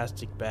inside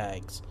plastic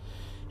bags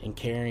and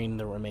carrying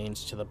the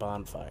remains to the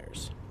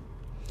bonfires.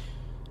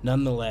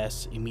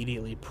 Nonetheless,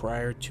 immediately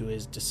prior to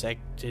his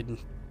dissecting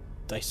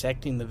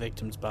the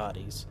victims'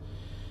 bodies,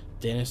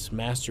 Dennis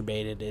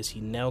masturbated as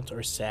he knelt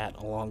or sat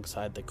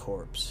alongside the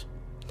corpse.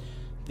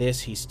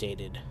 This, he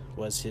stated,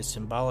 was his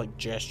symbolic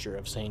gesture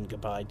of saying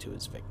goodbye to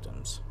his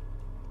victims.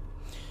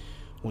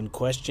 When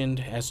questioned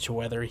as to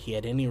whether he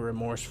had any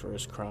remorse for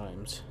his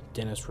crimes,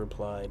 Dennis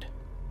replied,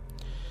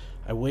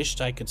 "I wished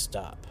I could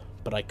stop,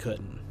 but I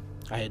couldn't.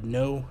 I had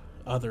no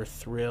other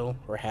thrill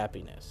or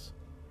happiness."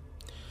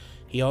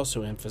 He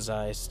also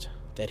emphasized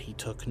that he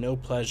took no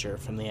pleasure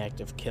from the act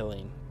of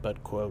killing,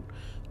 but, quote,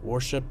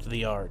 worshipped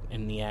the art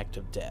in the act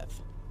of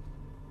death.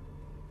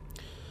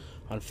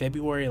 On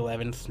February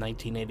 11,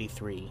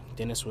 1983,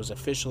 Dennis was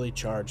officially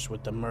charged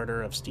with the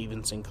murder of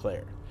Stephen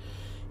Sinclair.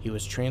 He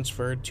was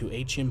transferred to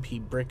HMP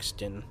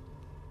Brixton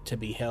to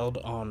be held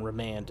on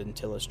remand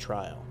until his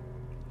trial.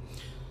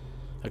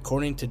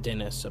 According to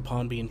Dennis,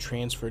 upon being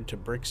transferred to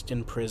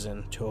Brixton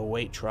Prison to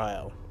await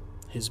trial,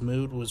 his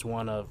mood was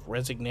one of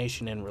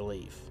resignation and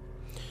relief,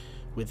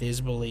 with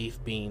his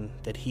belief being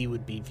that he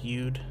would be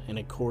viewed in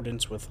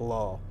accordance with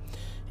law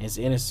as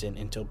innocent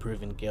until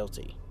proven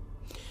guilty.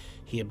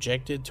 He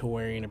objected to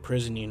wearing a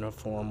prison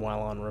uniform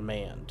while on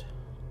remand,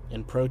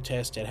 in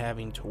protest at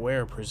having to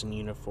wear a prison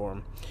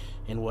uniform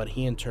in what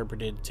he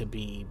interpreted to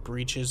be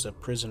breaches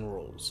of prison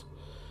rules.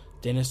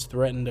 Dennis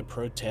threatened to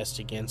protest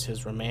against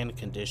his remand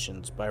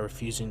conditions by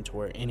refusing to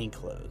wear any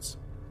clothes.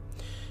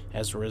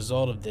 As a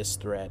result of this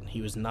threat,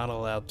 he was not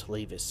allowed to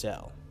leave his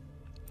cell.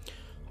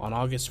 On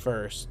August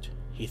 1st,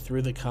 he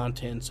threw the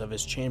contents of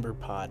his chamber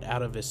pot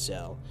out of his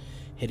cell,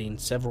 hitting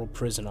several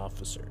prison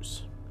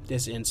officers.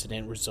 This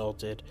incident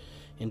resulted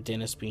in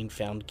Dennis being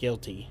found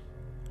guilty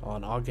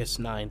on August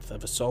 9th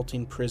of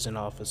assaulting prison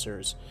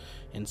officers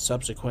and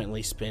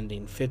subsequently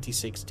spending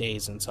 56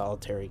 days in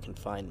solitary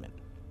confinement.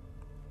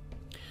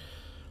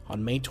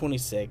 On May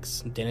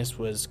 26, Dennis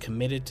was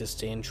committed to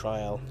stand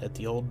trial at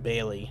the Old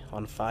Bailey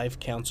on 5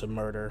 counts of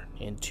murder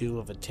and 2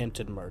 of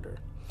attempted murder.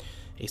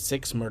 A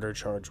 6th murder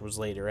charge was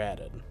later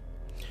added.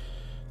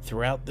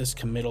 Throughout this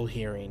committal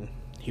hearing,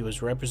 he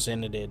was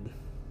represented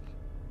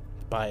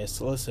by a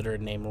solicitor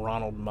named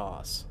Ronald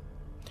Moss,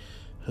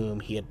 whom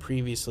he had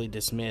previously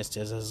dismissed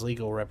as his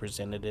legal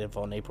representative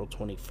on April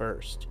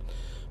 21st,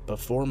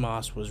 before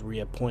Moss was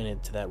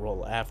reappointed to that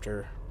role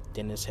after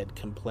Dennis had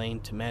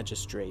complained to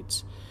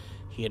magistrates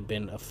he had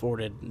been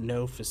afforded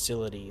no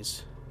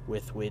facilities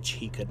with which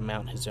he could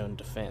mount his own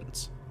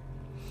defense.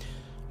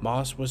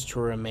 Moss was to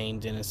remain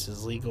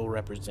Dennis's legal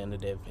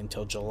representative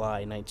until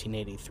July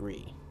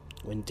 1983,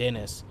 when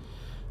Dennis,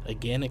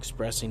 again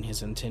expressing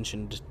his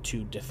intention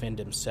to defend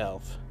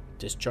himself,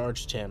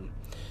 discharged him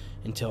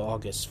until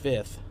August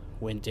 5th,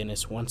 when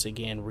Dennis once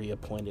again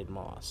reappointed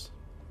Moss.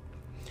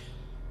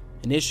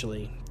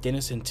 Initially,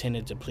 Dennis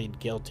intended to plead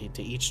guilty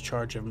to each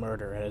charge of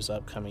murder at his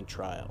upcoming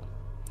trial.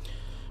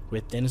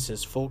 With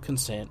Dennis's full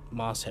consent,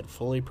 Moss had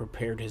fully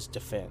prepared his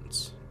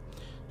defense.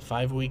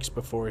 5 weeks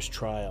before his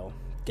trial,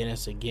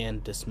 Dennis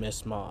again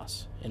dismissed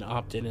Moss and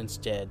opted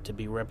instead to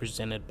be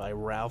represented by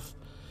Ralph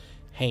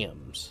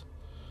Hams,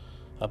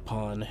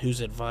 upon whose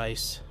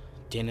advice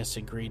Dennis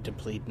agreed to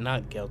plead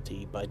not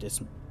guilty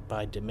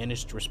by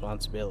diminished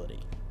responsibility.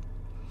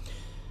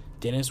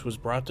 Dennis was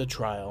brought to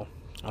trial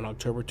on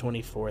October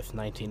 24,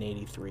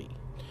 1983,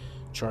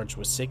 charged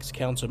with 6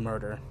 counts of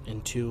murder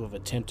and 2 of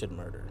attempted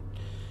murder.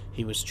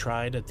 He was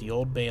tried at the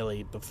Old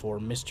Bailey before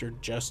Mr.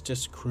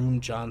 Justice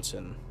Croom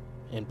Johnson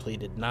and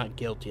pleaded not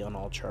guilty on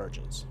all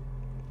charges.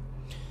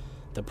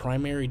 The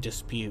primary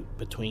dispute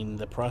between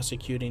the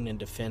prosecuting and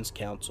defense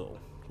counsel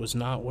was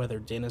not whether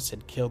Dennis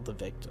had killed the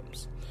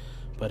victims,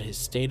 but his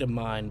state of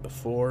mind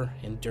before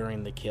and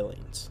during the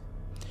killings.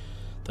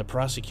 The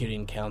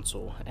prosecuting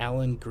counsel,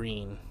 Alan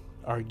Green,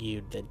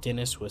 argued that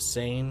Dennis was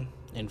sane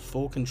and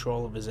full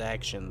control of his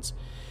actions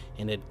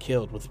and had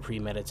killed with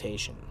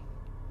premeditation.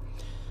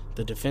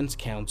 The defense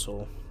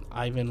counsel,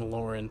 Ivan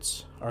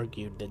Lawrence,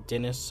 argued that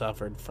Dennis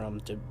suffered from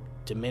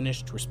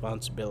diminished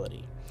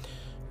responsibility,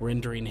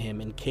 rendering him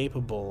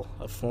incapable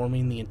of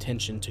forming the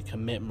intention to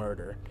commit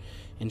murder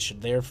and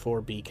should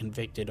therefore be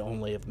convicted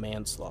only of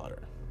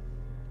manslaughter.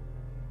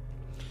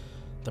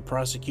 The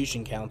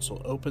prosecution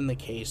counsel opened the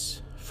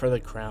case for the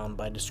Crown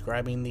by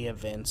describing the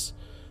events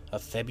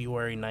of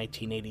February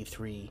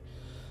 1983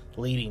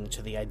 leading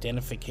to the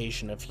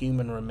identification of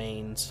human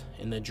remains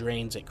in the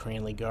drains at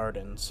Cranley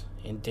Gardens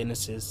and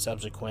Dennis's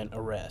subsequent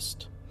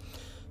arrest,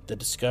 the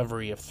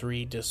discovery of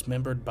 3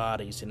 dismembered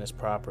bodies in his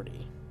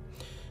property,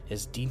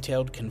 his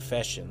detailed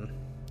confession,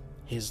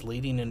 his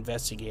leading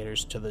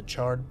investigators to the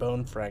charred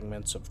bone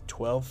fragments of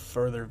 12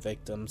 further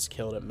victims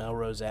killed at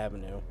Melrose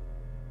Avenue,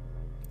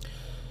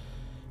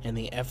 and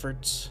the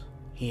efforts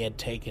he had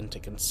taken to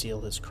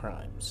conceal his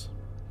crimes.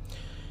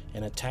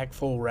 In a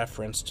tactful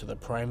reference to the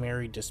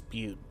primary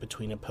dispute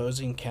between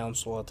opposing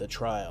counsel at the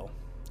trial,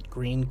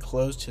 Green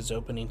closed his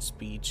opening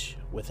speech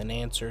with an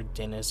answer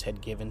Dennis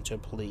had given to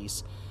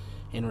police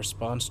in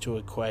response to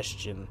a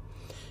question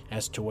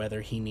as to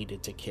whether he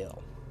needed to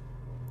kill.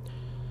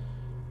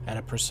 At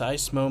a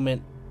precise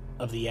moment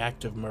of the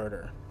act of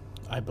murder,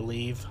 I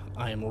believe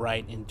I am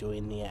right in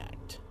doing the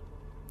act.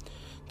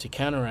 To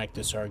counteract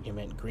this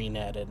argument, Green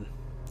added,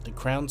 "The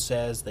Crown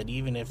says that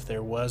even if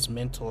there was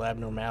mental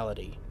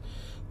abnormality,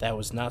 that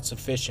was not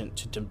sufficient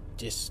to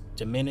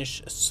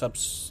diminish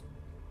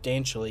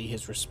substantially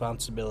his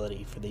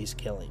responsibility for these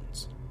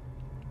killings."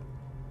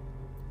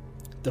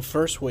 The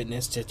first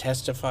witness to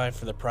testify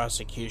for the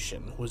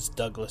prosecution was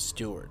Douglas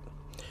Stewart,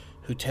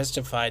 who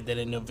testified that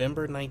in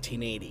November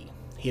 1980,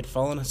 he had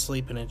fallen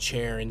asleep in a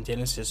chair in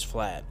Dennis's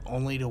flat,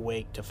 only to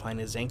wake to find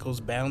his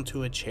ankles bound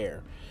to a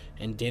chair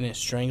and Dennis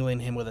strangling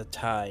him with a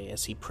tie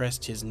as he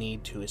pressed his knee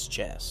to his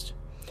chest.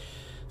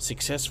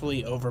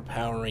 Successfully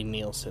overpowering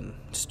Nilsen,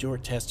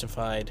 Stewart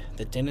testified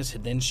that Dennis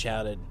had then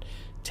shouted,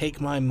 "Take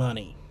my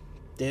money."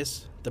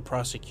 This, the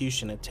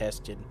prosecution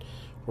attested,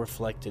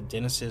 reflected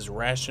Dennis's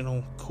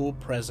rational, cool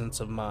presence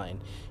of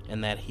mind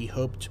and that he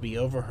hoped to be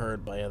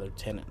overheard by other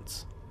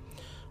tenants.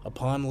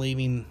 Upon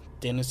leaving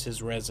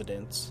Dennis's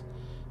residence,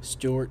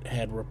 Stewart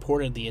had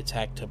reported the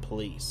attack to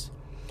police,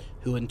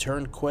 who in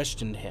turn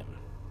questioned him,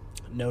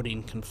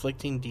 noting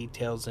conflicting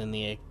details in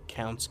the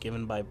accounts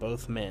given by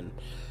both men.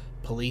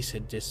 Police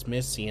had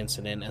dismissed the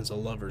incident as a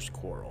lover's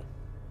quarrel.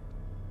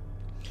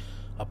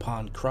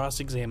 Upon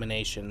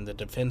cross-examination, the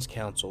defense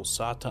counsel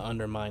sought to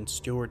undermine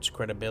Stewart's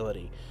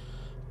credibility,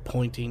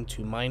 pointing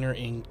to minor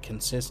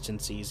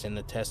inconsistencies in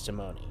the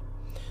testimony.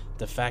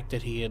 The fact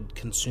that he had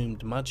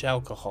consumed much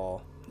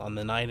alcohol on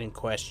the night in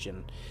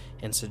question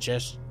and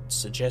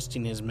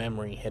suggesting his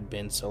memory had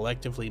been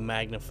selectively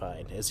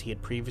magnified as he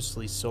had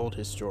previously sold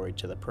his story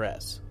to the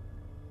press.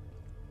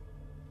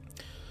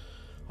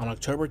 On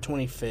October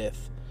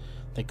 25th,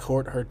 The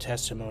court heard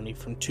testimony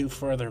from two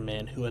further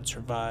men who had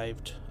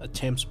survived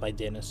attempts by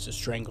Dennis to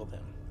strangle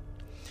them.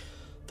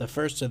 The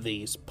first of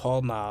these,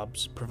 Paul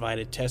Nobbs,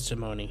 provided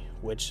testimony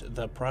which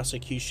the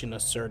prosecution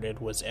asserted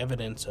was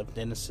evidence of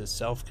Dennis's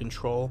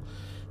self-control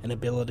and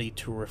ability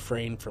to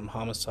refrain from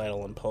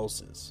homicidal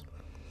impulses.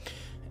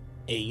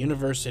 A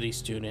university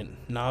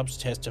student, Nobbs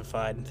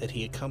testified that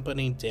he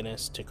accompanied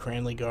Dennis to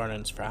Cranley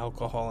Gardens for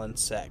alcohol and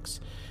sex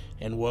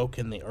and woke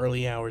in the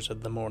early hours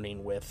of the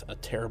morning with a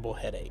terrible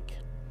headache.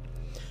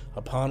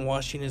 Upon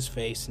washing his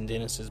face in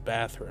Dennis's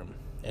bathroom,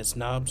 as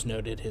Nobbs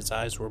noted, his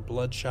eyes were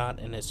bloodshot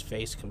and his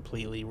face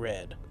completely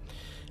red.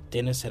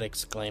 Dennis had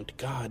exclaimed,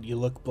 "God, you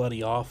look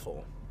bloody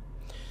awful."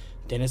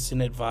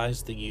 Dennison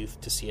advised the youth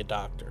to see a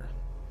doctor.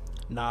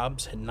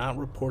 Nobbs had not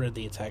reported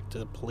the attack to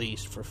the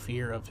police for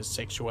fear of his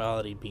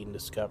sexuality being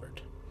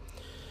discovered.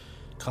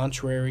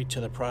 Contrary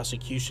to the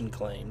prosecution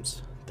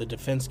claims, the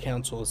defense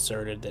counsel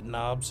asserted that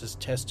Nobbs'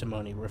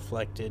 testimony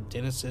reflected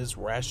Dennis's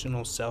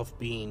rational self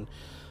being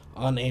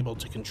unable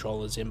to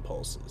control his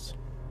impulses.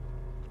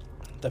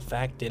 The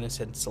fact Dennis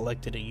had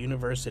selected a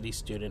university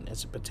student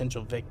as a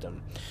potential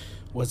victim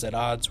was at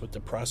odds with the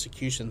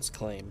prosecution's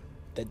claim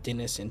that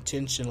Dennis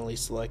intentionally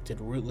selected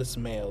rootless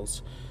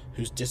males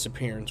whose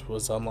disappearance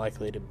was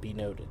unlikely to be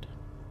noted.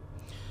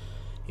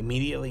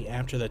 Immediately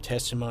after the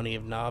testimony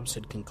of Nobbs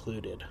had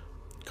concluded,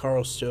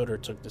 Carl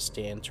Stoder took the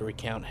stand to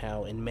recount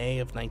how, in May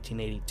of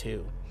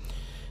 1982,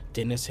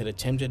 Dennis had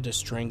attempted to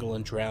strangle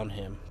and drown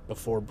him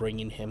before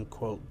bringing him,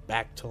 quote,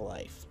 back to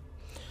life.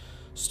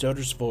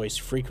 Stoder's voice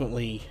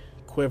frequently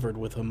quivered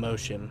with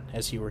emotion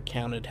as he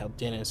recounted how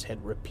Dennis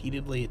had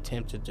repeatedly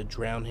attempted to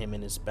drown him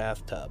in his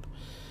bathtub,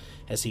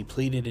 as he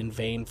pleaded in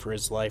vain for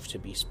his life to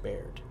be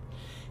spared,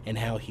 and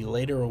how he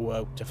later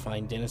awoke to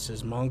find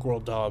Dennis's mongrel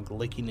dog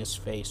licking his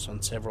face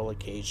on several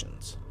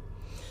occasions.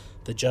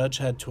 The judge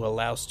had to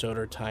allow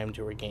Stoder time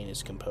to regain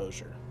his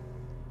composure.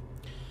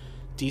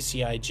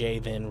 DCIJ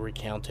then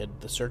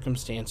recounted the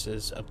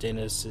circumstances of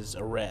Dennis's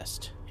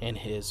arrest and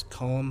his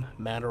calm,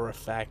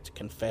 matter-of-fact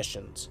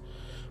confessions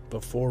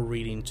before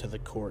reading to the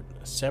court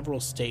several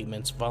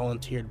statements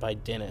volunteered by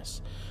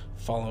Dennis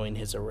following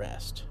his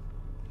arrest.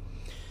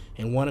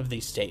 In one of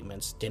these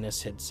statements,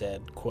 Dennis had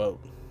said,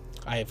 quote,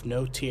 "I have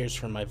no tears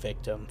for my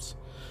victims.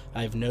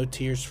 I have no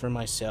tears for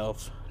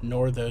myself,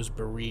 nor those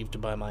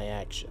bereaved by my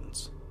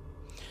actions."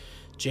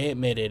 Jay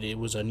admitted it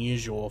was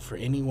unusual for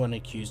anyone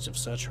accused of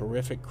such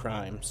horrific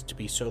crimes to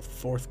be so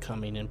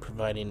forthcoming in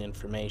providing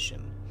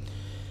information,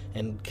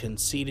 and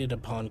conceded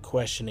upon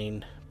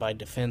questioning by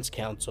defense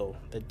counsel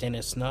that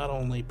Dennis not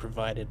only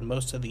provided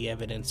most of the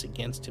evidence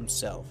against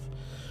himself,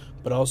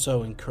 but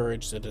also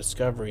encouraged the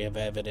discovery of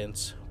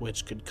evidence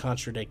which could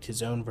contradict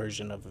his own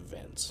version of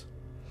events.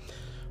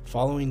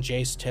 Following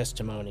Jay's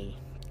testimony,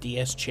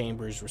 D.S.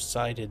 Chambers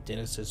recited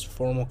Dennis's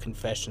formal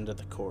confession to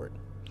the court.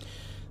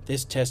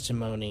 This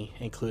testimony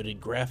included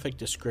graphic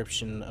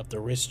description of the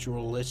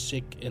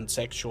ritualistic and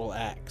sexual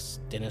acts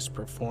Dennis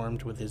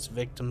performed with his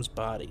victims'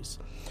 bodies,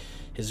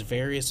 his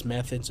various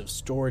methods of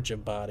storage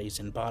of bodies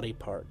and body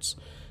parts,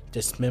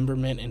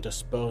 dismemberment and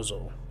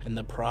disposal, and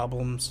the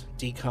problems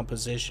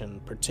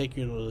decomposition,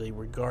 particularly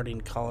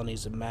regarding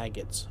colonies of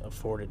maggots,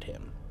 afforded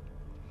him.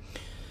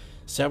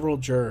 Several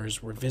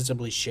jurors were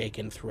visibly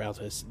shaken throughout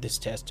this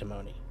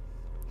testimony.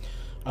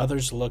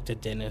 Others looked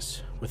at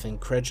Dennis with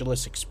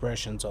incredulous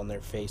expressions on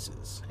their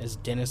faces as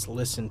Dennis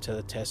listened to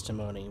the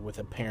testimony with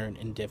apparent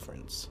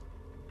indifference.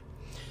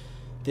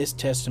 This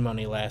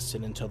testimony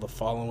lasted until the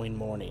following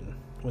morning,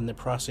 when the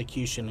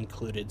prosecution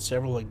included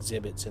several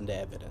exhibits into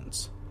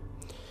evidence.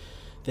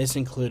 This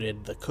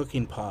included the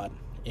cooking pot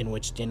in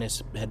which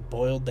Dennis had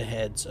boiled the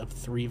heads of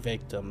 3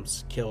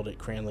 victims killed at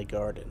Cranley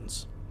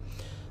Gardens,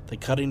 the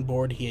cutting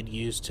board he had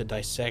used to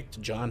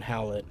dissect John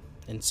Howlett,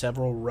 and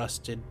several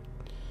rusted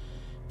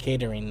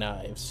catering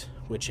knives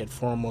which had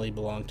formerly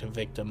belonged to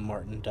victim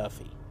Martin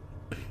Duffy.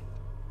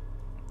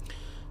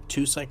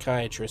 2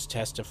 psychiatrists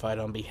testified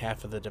on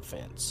behalf of the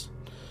defense.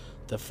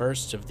 The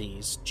first of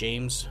these,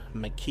 James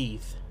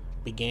McKeith,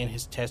 began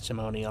his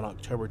testimony on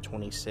October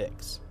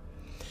 26.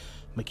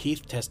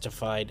 McKeith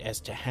testified as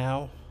to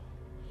how,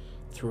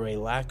 through a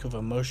lack of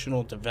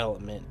emotional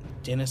development,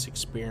 Dennis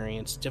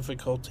experienced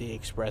difficulty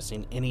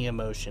expressing any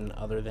emotion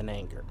other than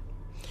anger,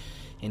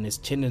 and his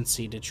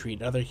tendency to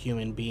treat other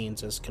human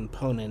beings as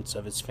components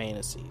of his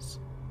fantasies.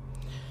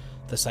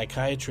 The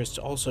psychiatrist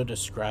also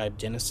described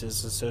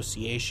Dennis's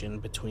association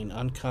between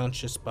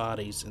unconscious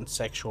bodies and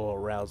sexual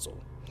arousal,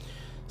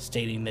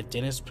 stating that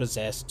Dennis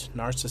possessed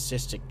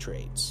narcissistic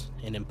traits,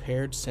 an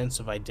impaired sense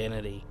of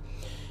identity,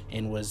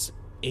 and was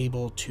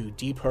able to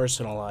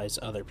depersonalize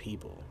other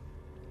people.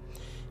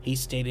 He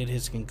stated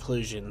his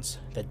conclusions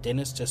that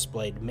Dennis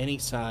displayed many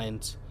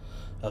signs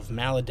of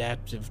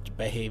maladaptive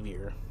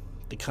behavior,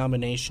 the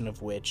combination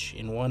of which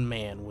in one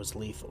man was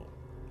lethal.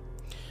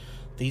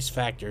 These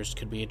factors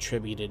could be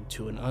attributed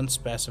to an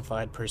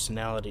unspecified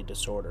personality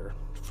disorder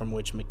from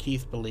which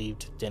McKeith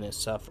believed Dennis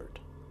suffered.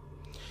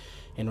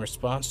 In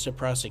response to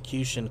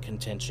prosecution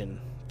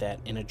contention that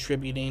in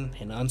attributing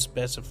an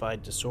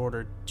unspecified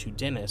disorder to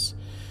Dennis,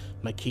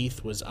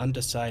 McKeith was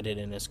undecided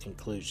in his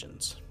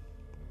conclusions.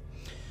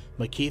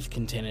 McKeith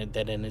contended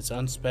that his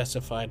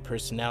unspecified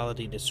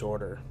personality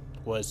disorder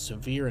was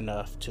severe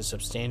enough to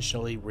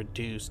substantially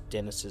reduce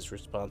Dennis's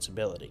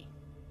responsibility.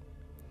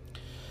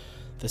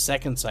 The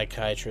second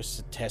psychiatrist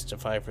to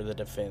testify for the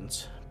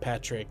defense,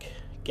 Patrick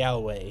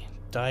Galloway,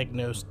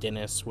 diagnosed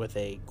Dennis with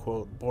a,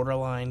 quote,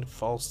 borderline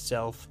false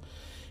self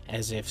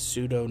as if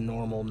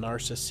pseudo-normal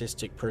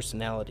narcissistic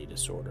personality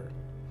disorder,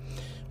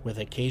 with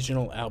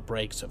occasional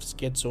outbreaks of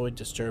schizoid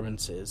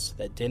disturbances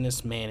that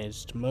Dennis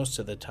managed most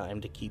of the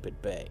time to keep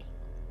at bay.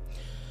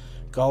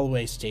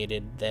 Galloway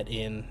stated that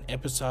in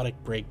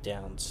episodic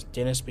breakdowns,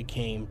 Dennis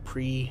became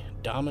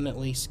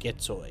predominantly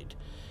schizoid,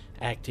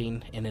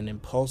 acting in an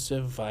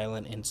impulsive,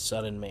 violent, and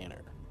sudden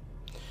manner.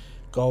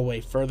 Galloway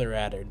further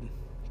added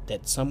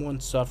that someone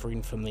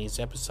suffering from these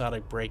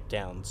episodic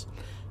breakdowns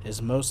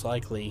is most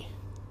likely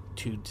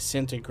to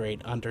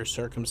disintegrate under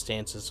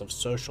circumstances of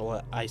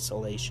social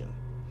isolation.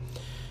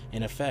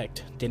 In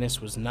effect,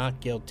 Dennis was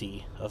not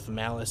guilty of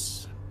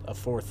malice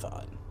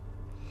aforethought.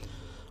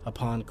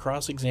 Upon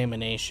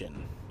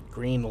cross-examination,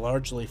 Green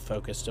largely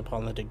focused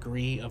upon the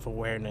degree of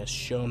awareness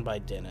shown by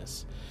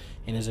Dennis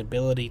and his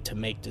ability to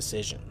make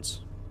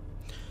decisions.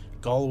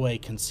 Galloway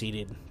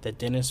conceded that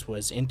Dennis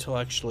was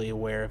intellectually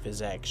aware of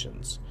his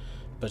actions,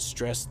 but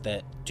stressed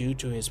that, due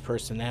to his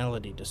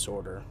personality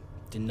disorder,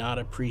 did not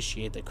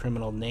appreciate the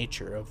criminal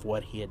nature of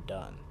what he had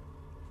done.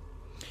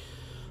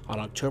 On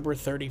October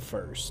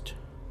 31st,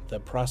 the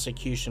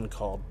prosecution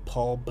called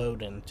Paul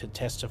Bowden to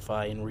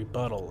testify in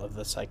rebuttal of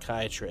the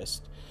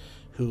psychiatrist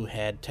who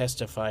had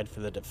testified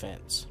for the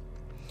defense.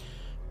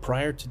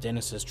 Prior to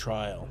Dennis's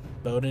trial,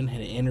 Bowden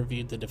had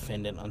interviewed the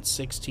defendant on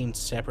 16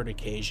 separate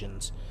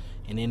occasions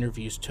in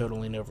interviews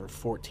totaling over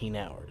 14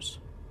 hours.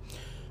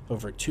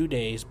 Over 2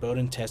 days,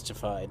 Bowden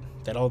testified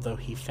that although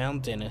he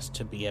found Dennis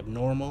to be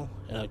abnormal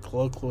in a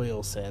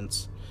colloquial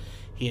sense,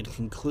 he had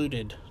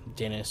concluded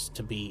Dennis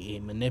to be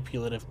a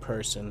manipulative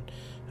person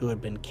who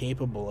had been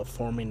capable of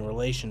forming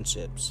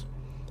relationships,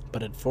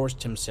 but had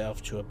forced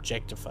himself to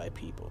objectify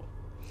people.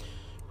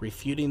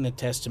 Refuting the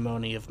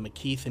testimony of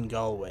McKeith and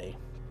Galloway,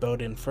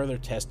 Bowden further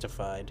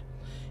testified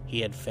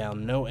he had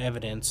found no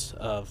evidence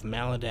of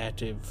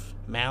maladaptive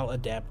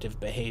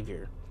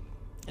behavior,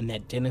 and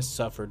that Dennis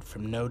suffered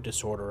from no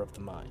disorder of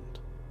the mind.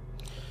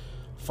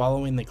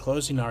 Following the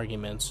closing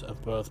arguments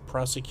of both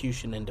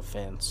prosecution and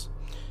defense,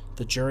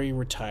 the jury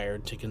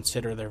retired to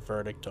consider their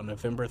verdict on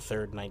November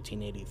 3,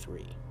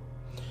 1983.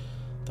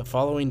 The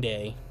following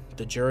day,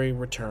 the jury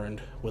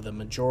returned with a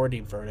majority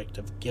verdict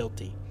of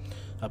guilty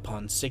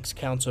upon 6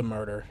 counts of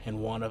murder and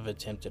 1 of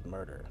attempted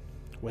murder,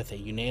 with a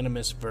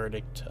unanimous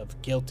verdict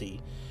of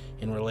guilty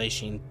in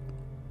relation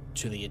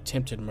to the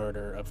attempted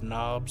murder of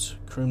Nobbs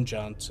Kroom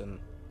Johnson,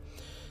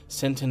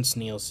 sentenced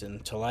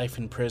Nilsen to life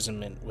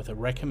imprisonment with a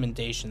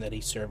recommendation that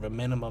he serve a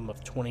minimum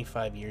of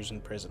 25 years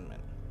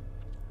imprisonment.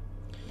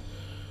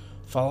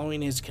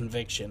 Following his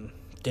conviction,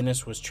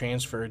 Dennis was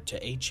transferred to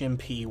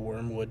HMP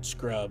Wormwood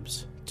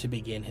Scrubs to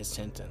begin his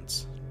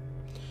sentence.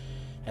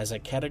 As a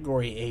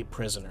Category A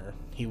prisoner,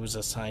 he was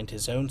assigned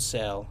his own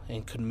cell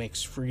and could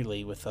mix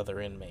freely with other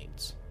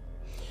inmates.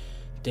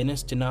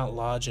 Dennis did not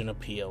lodge an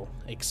appeal,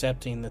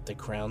 accepting that the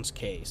Crown's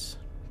case,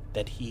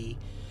 that he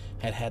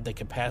had the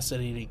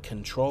capacity to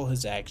control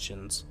his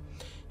actions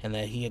and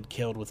that he had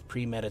killed with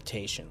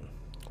premeditation,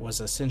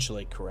 was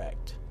essentially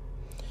correct.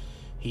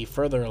 He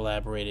further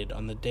elaborated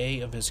on the day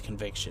of his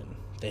conviction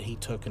that he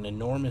took an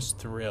enormous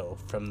thrill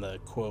from the,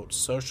 quote,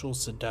 social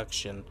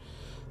seduction,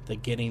 the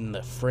getting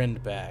the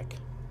friend back,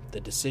 the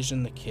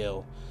decision to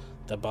kill,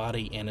 the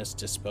body and its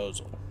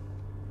disposal.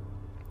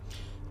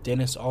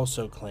 Dennis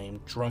also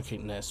claimed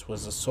drunkenness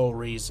was the sole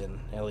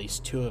reason at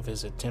least 2 of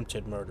his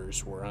attempted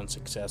murders were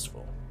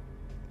unsuccessful.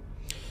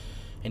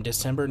 In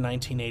December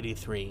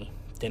 1983,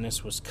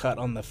 Dennis was cut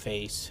on the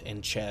face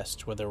and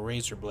chest with a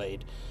razor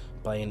blade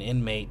by an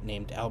inmate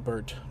named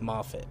Albert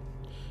Moffat,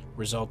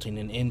 resulting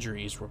in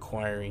injuries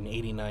requiring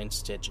 89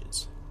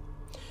 stitches.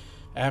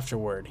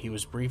 Afterward, he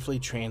was briefly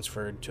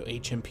transferred to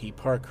HMP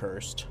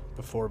Parkhurst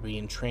before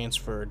being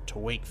transferred to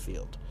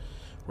Wakefield,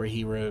 where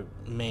he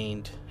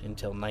remained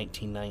until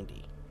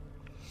 1990.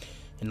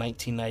 In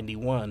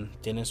 1991,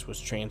 Dennis was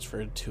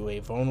transferred to a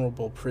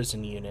vulnerable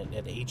prison unit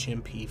at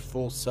HMP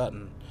Full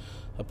Sutton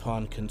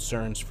upon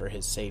concerns for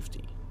his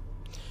safety.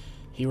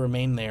 He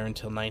remained there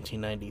until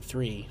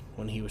 1993,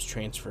 when he was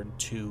transferred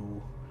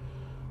to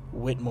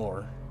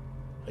Whitmore,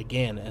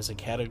 again as a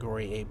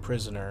Category A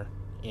prisoner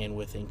and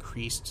with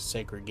increased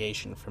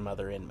segregation from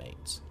other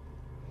inmates.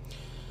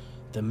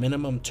 The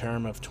minimum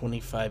term of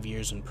 25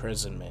 years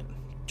imprisonment,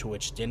 to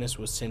which Dennis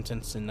was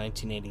sentenced in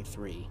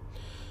 1983,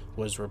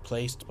 was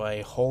replaced by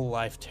a whole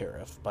life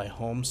tariff by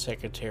Home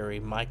Secretary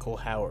Michael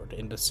Howard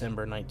in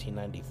December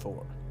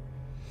 1994.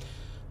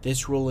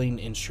 This ruling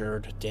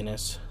ensured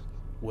Dennis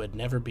would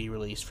never be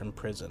released from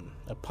prison,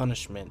 a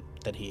punishment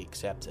that he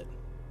accepted.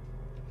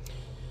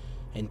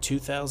 In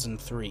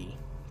 2003,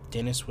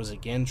 Dennis was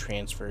again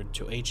transferred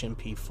to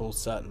HMP Full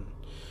Sutton,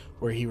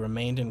 where he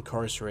remained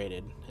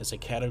incarcerated as a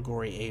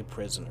Category A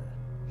prisoner.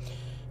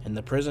 In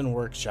the prison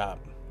workshop,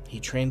 he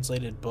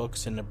translated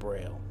books into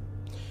Braille.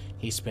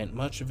 He spent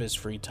much of his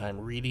free time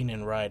reading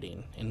and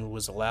writing, and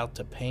was allowed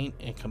to paint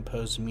and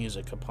compose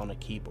music upon a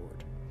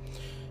keyboard.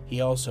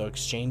 He also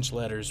exchanged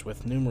letters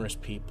with numerous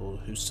people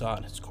who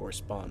sought his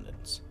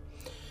correspondence.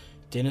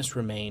 Dennis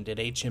remained at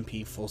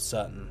HMP Full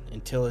Sutton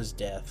until his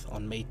death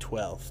on May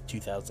 12,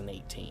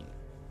 2018.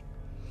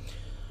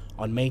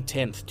 On May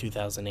 10,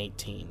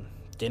 2018,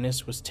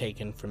 Dennis was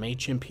taken from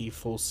HMP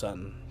Full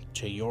Sutton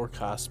to York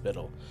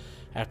Hospital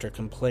after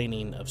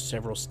complaining of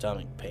several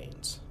stomach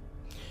pains.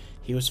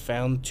 He was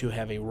found to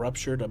have a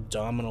ruptured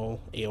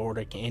abdominal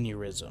aortic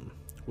aneurysm,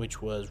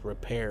 which was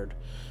repaired,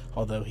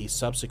 although he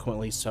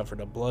subsequently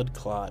suffered a blood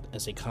clot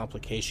as a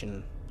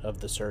complication of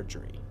the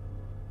surgery.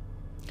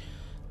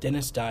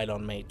 Dennis died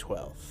on May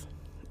 12th.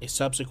 A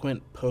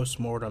subsequent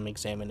post-mortem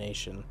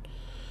examination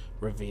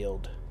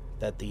revealed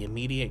that the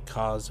immediate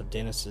cause of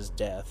Dennis's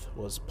death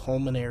was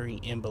pulmonary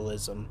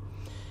embolism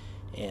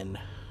and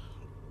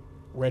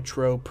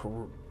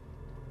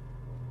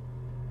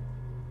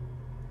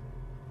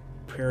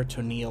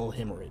retroperitoneal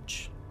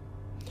hemorrhage.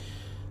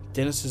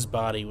 Dennis's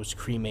body was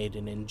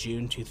cremated in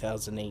June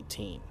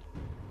 2018.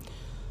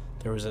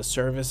 There was a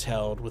service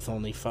held with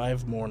only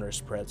 5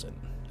 mourners present,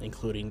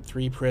 including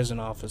 3 prison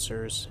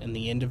officers and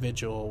the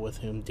individual with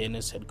whom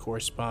Dennis had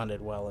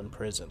corresponded while in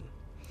prison.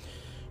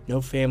 No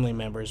family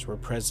members were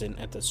present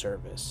at the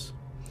service.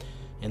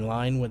 In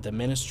line with the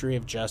Ministry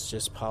of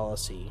Justice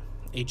policy,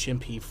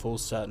 HMP Full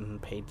Sutton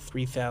paid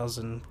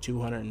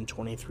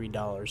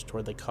 $3,223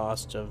 toward the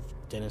cost of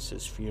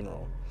Dennis's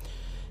funeral.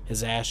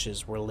 His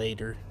ashes were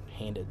later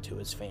handed to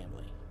his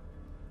family.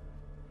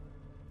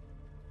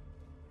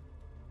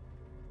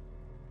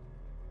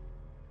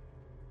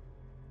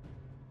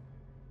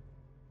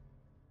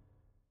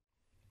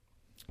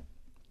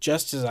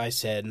 Just as I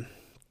said,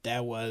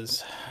 that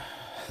was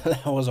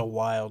a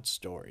wild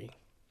story.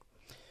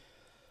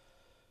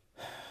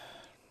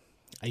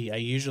 I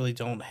usually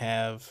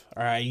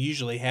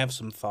have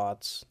some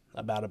thoughts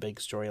about a big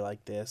story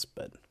like this,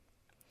 but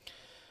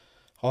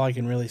all I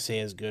can really say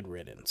is good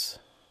riddance.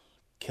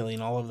 Killing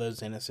all of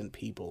those innocent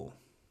people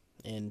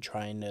and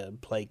trying to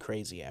play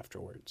crazy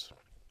afterwards.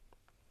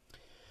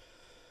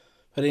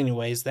 But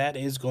anyways, that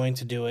is going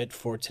to do it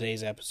for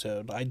today's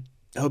episode. I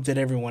hope that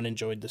everyone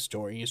enjoyed the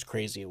story as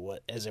crazy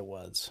as it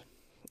was.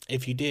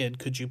 If you did,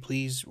 could you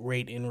please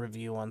rate and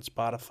review on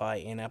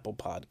Spotify and Apple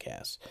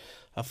Podcasts?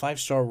 A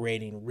 5-star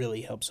rating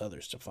really helps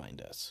others to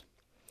find us.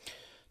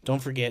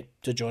 Don't forget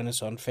to join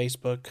us on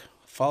Facebook,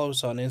 follow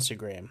us on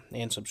Instagram,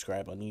 and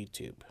subscribe on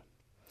YouTube.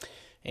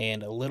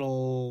 And a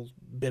little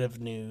bit of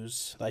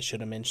news I should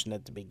have mentioned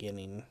at the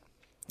beginning.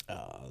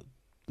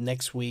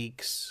 Next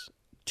week's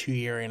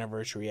 2-year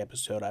anniversary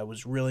episode, I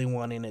was really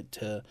wanting it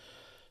to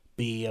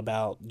be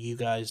about you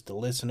guys, the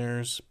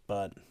listeners,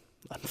 but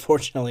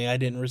unfortunately I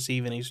didn't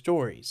receive any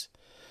stories.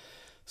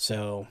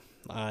 So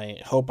I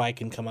hope I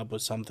can come up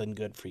with something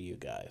good for you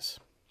guys.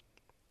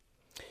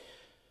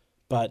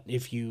 But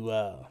if you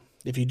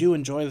do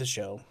enjoy the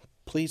show,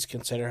 please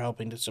consider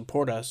helping to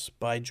support us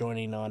by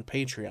joining on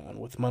Patreon,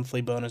 with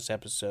monthly bonus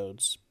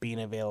episodes being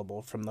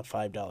available from the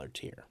 $5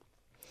 tier.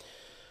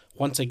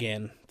 Once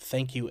again,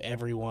 thank you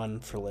everyone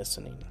for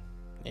listening,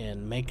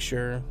 and make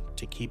sure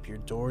to keep your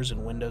doors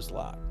and windows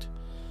locked,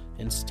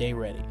 and stay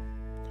ready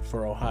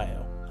for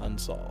Ohio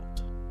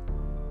Unsolved.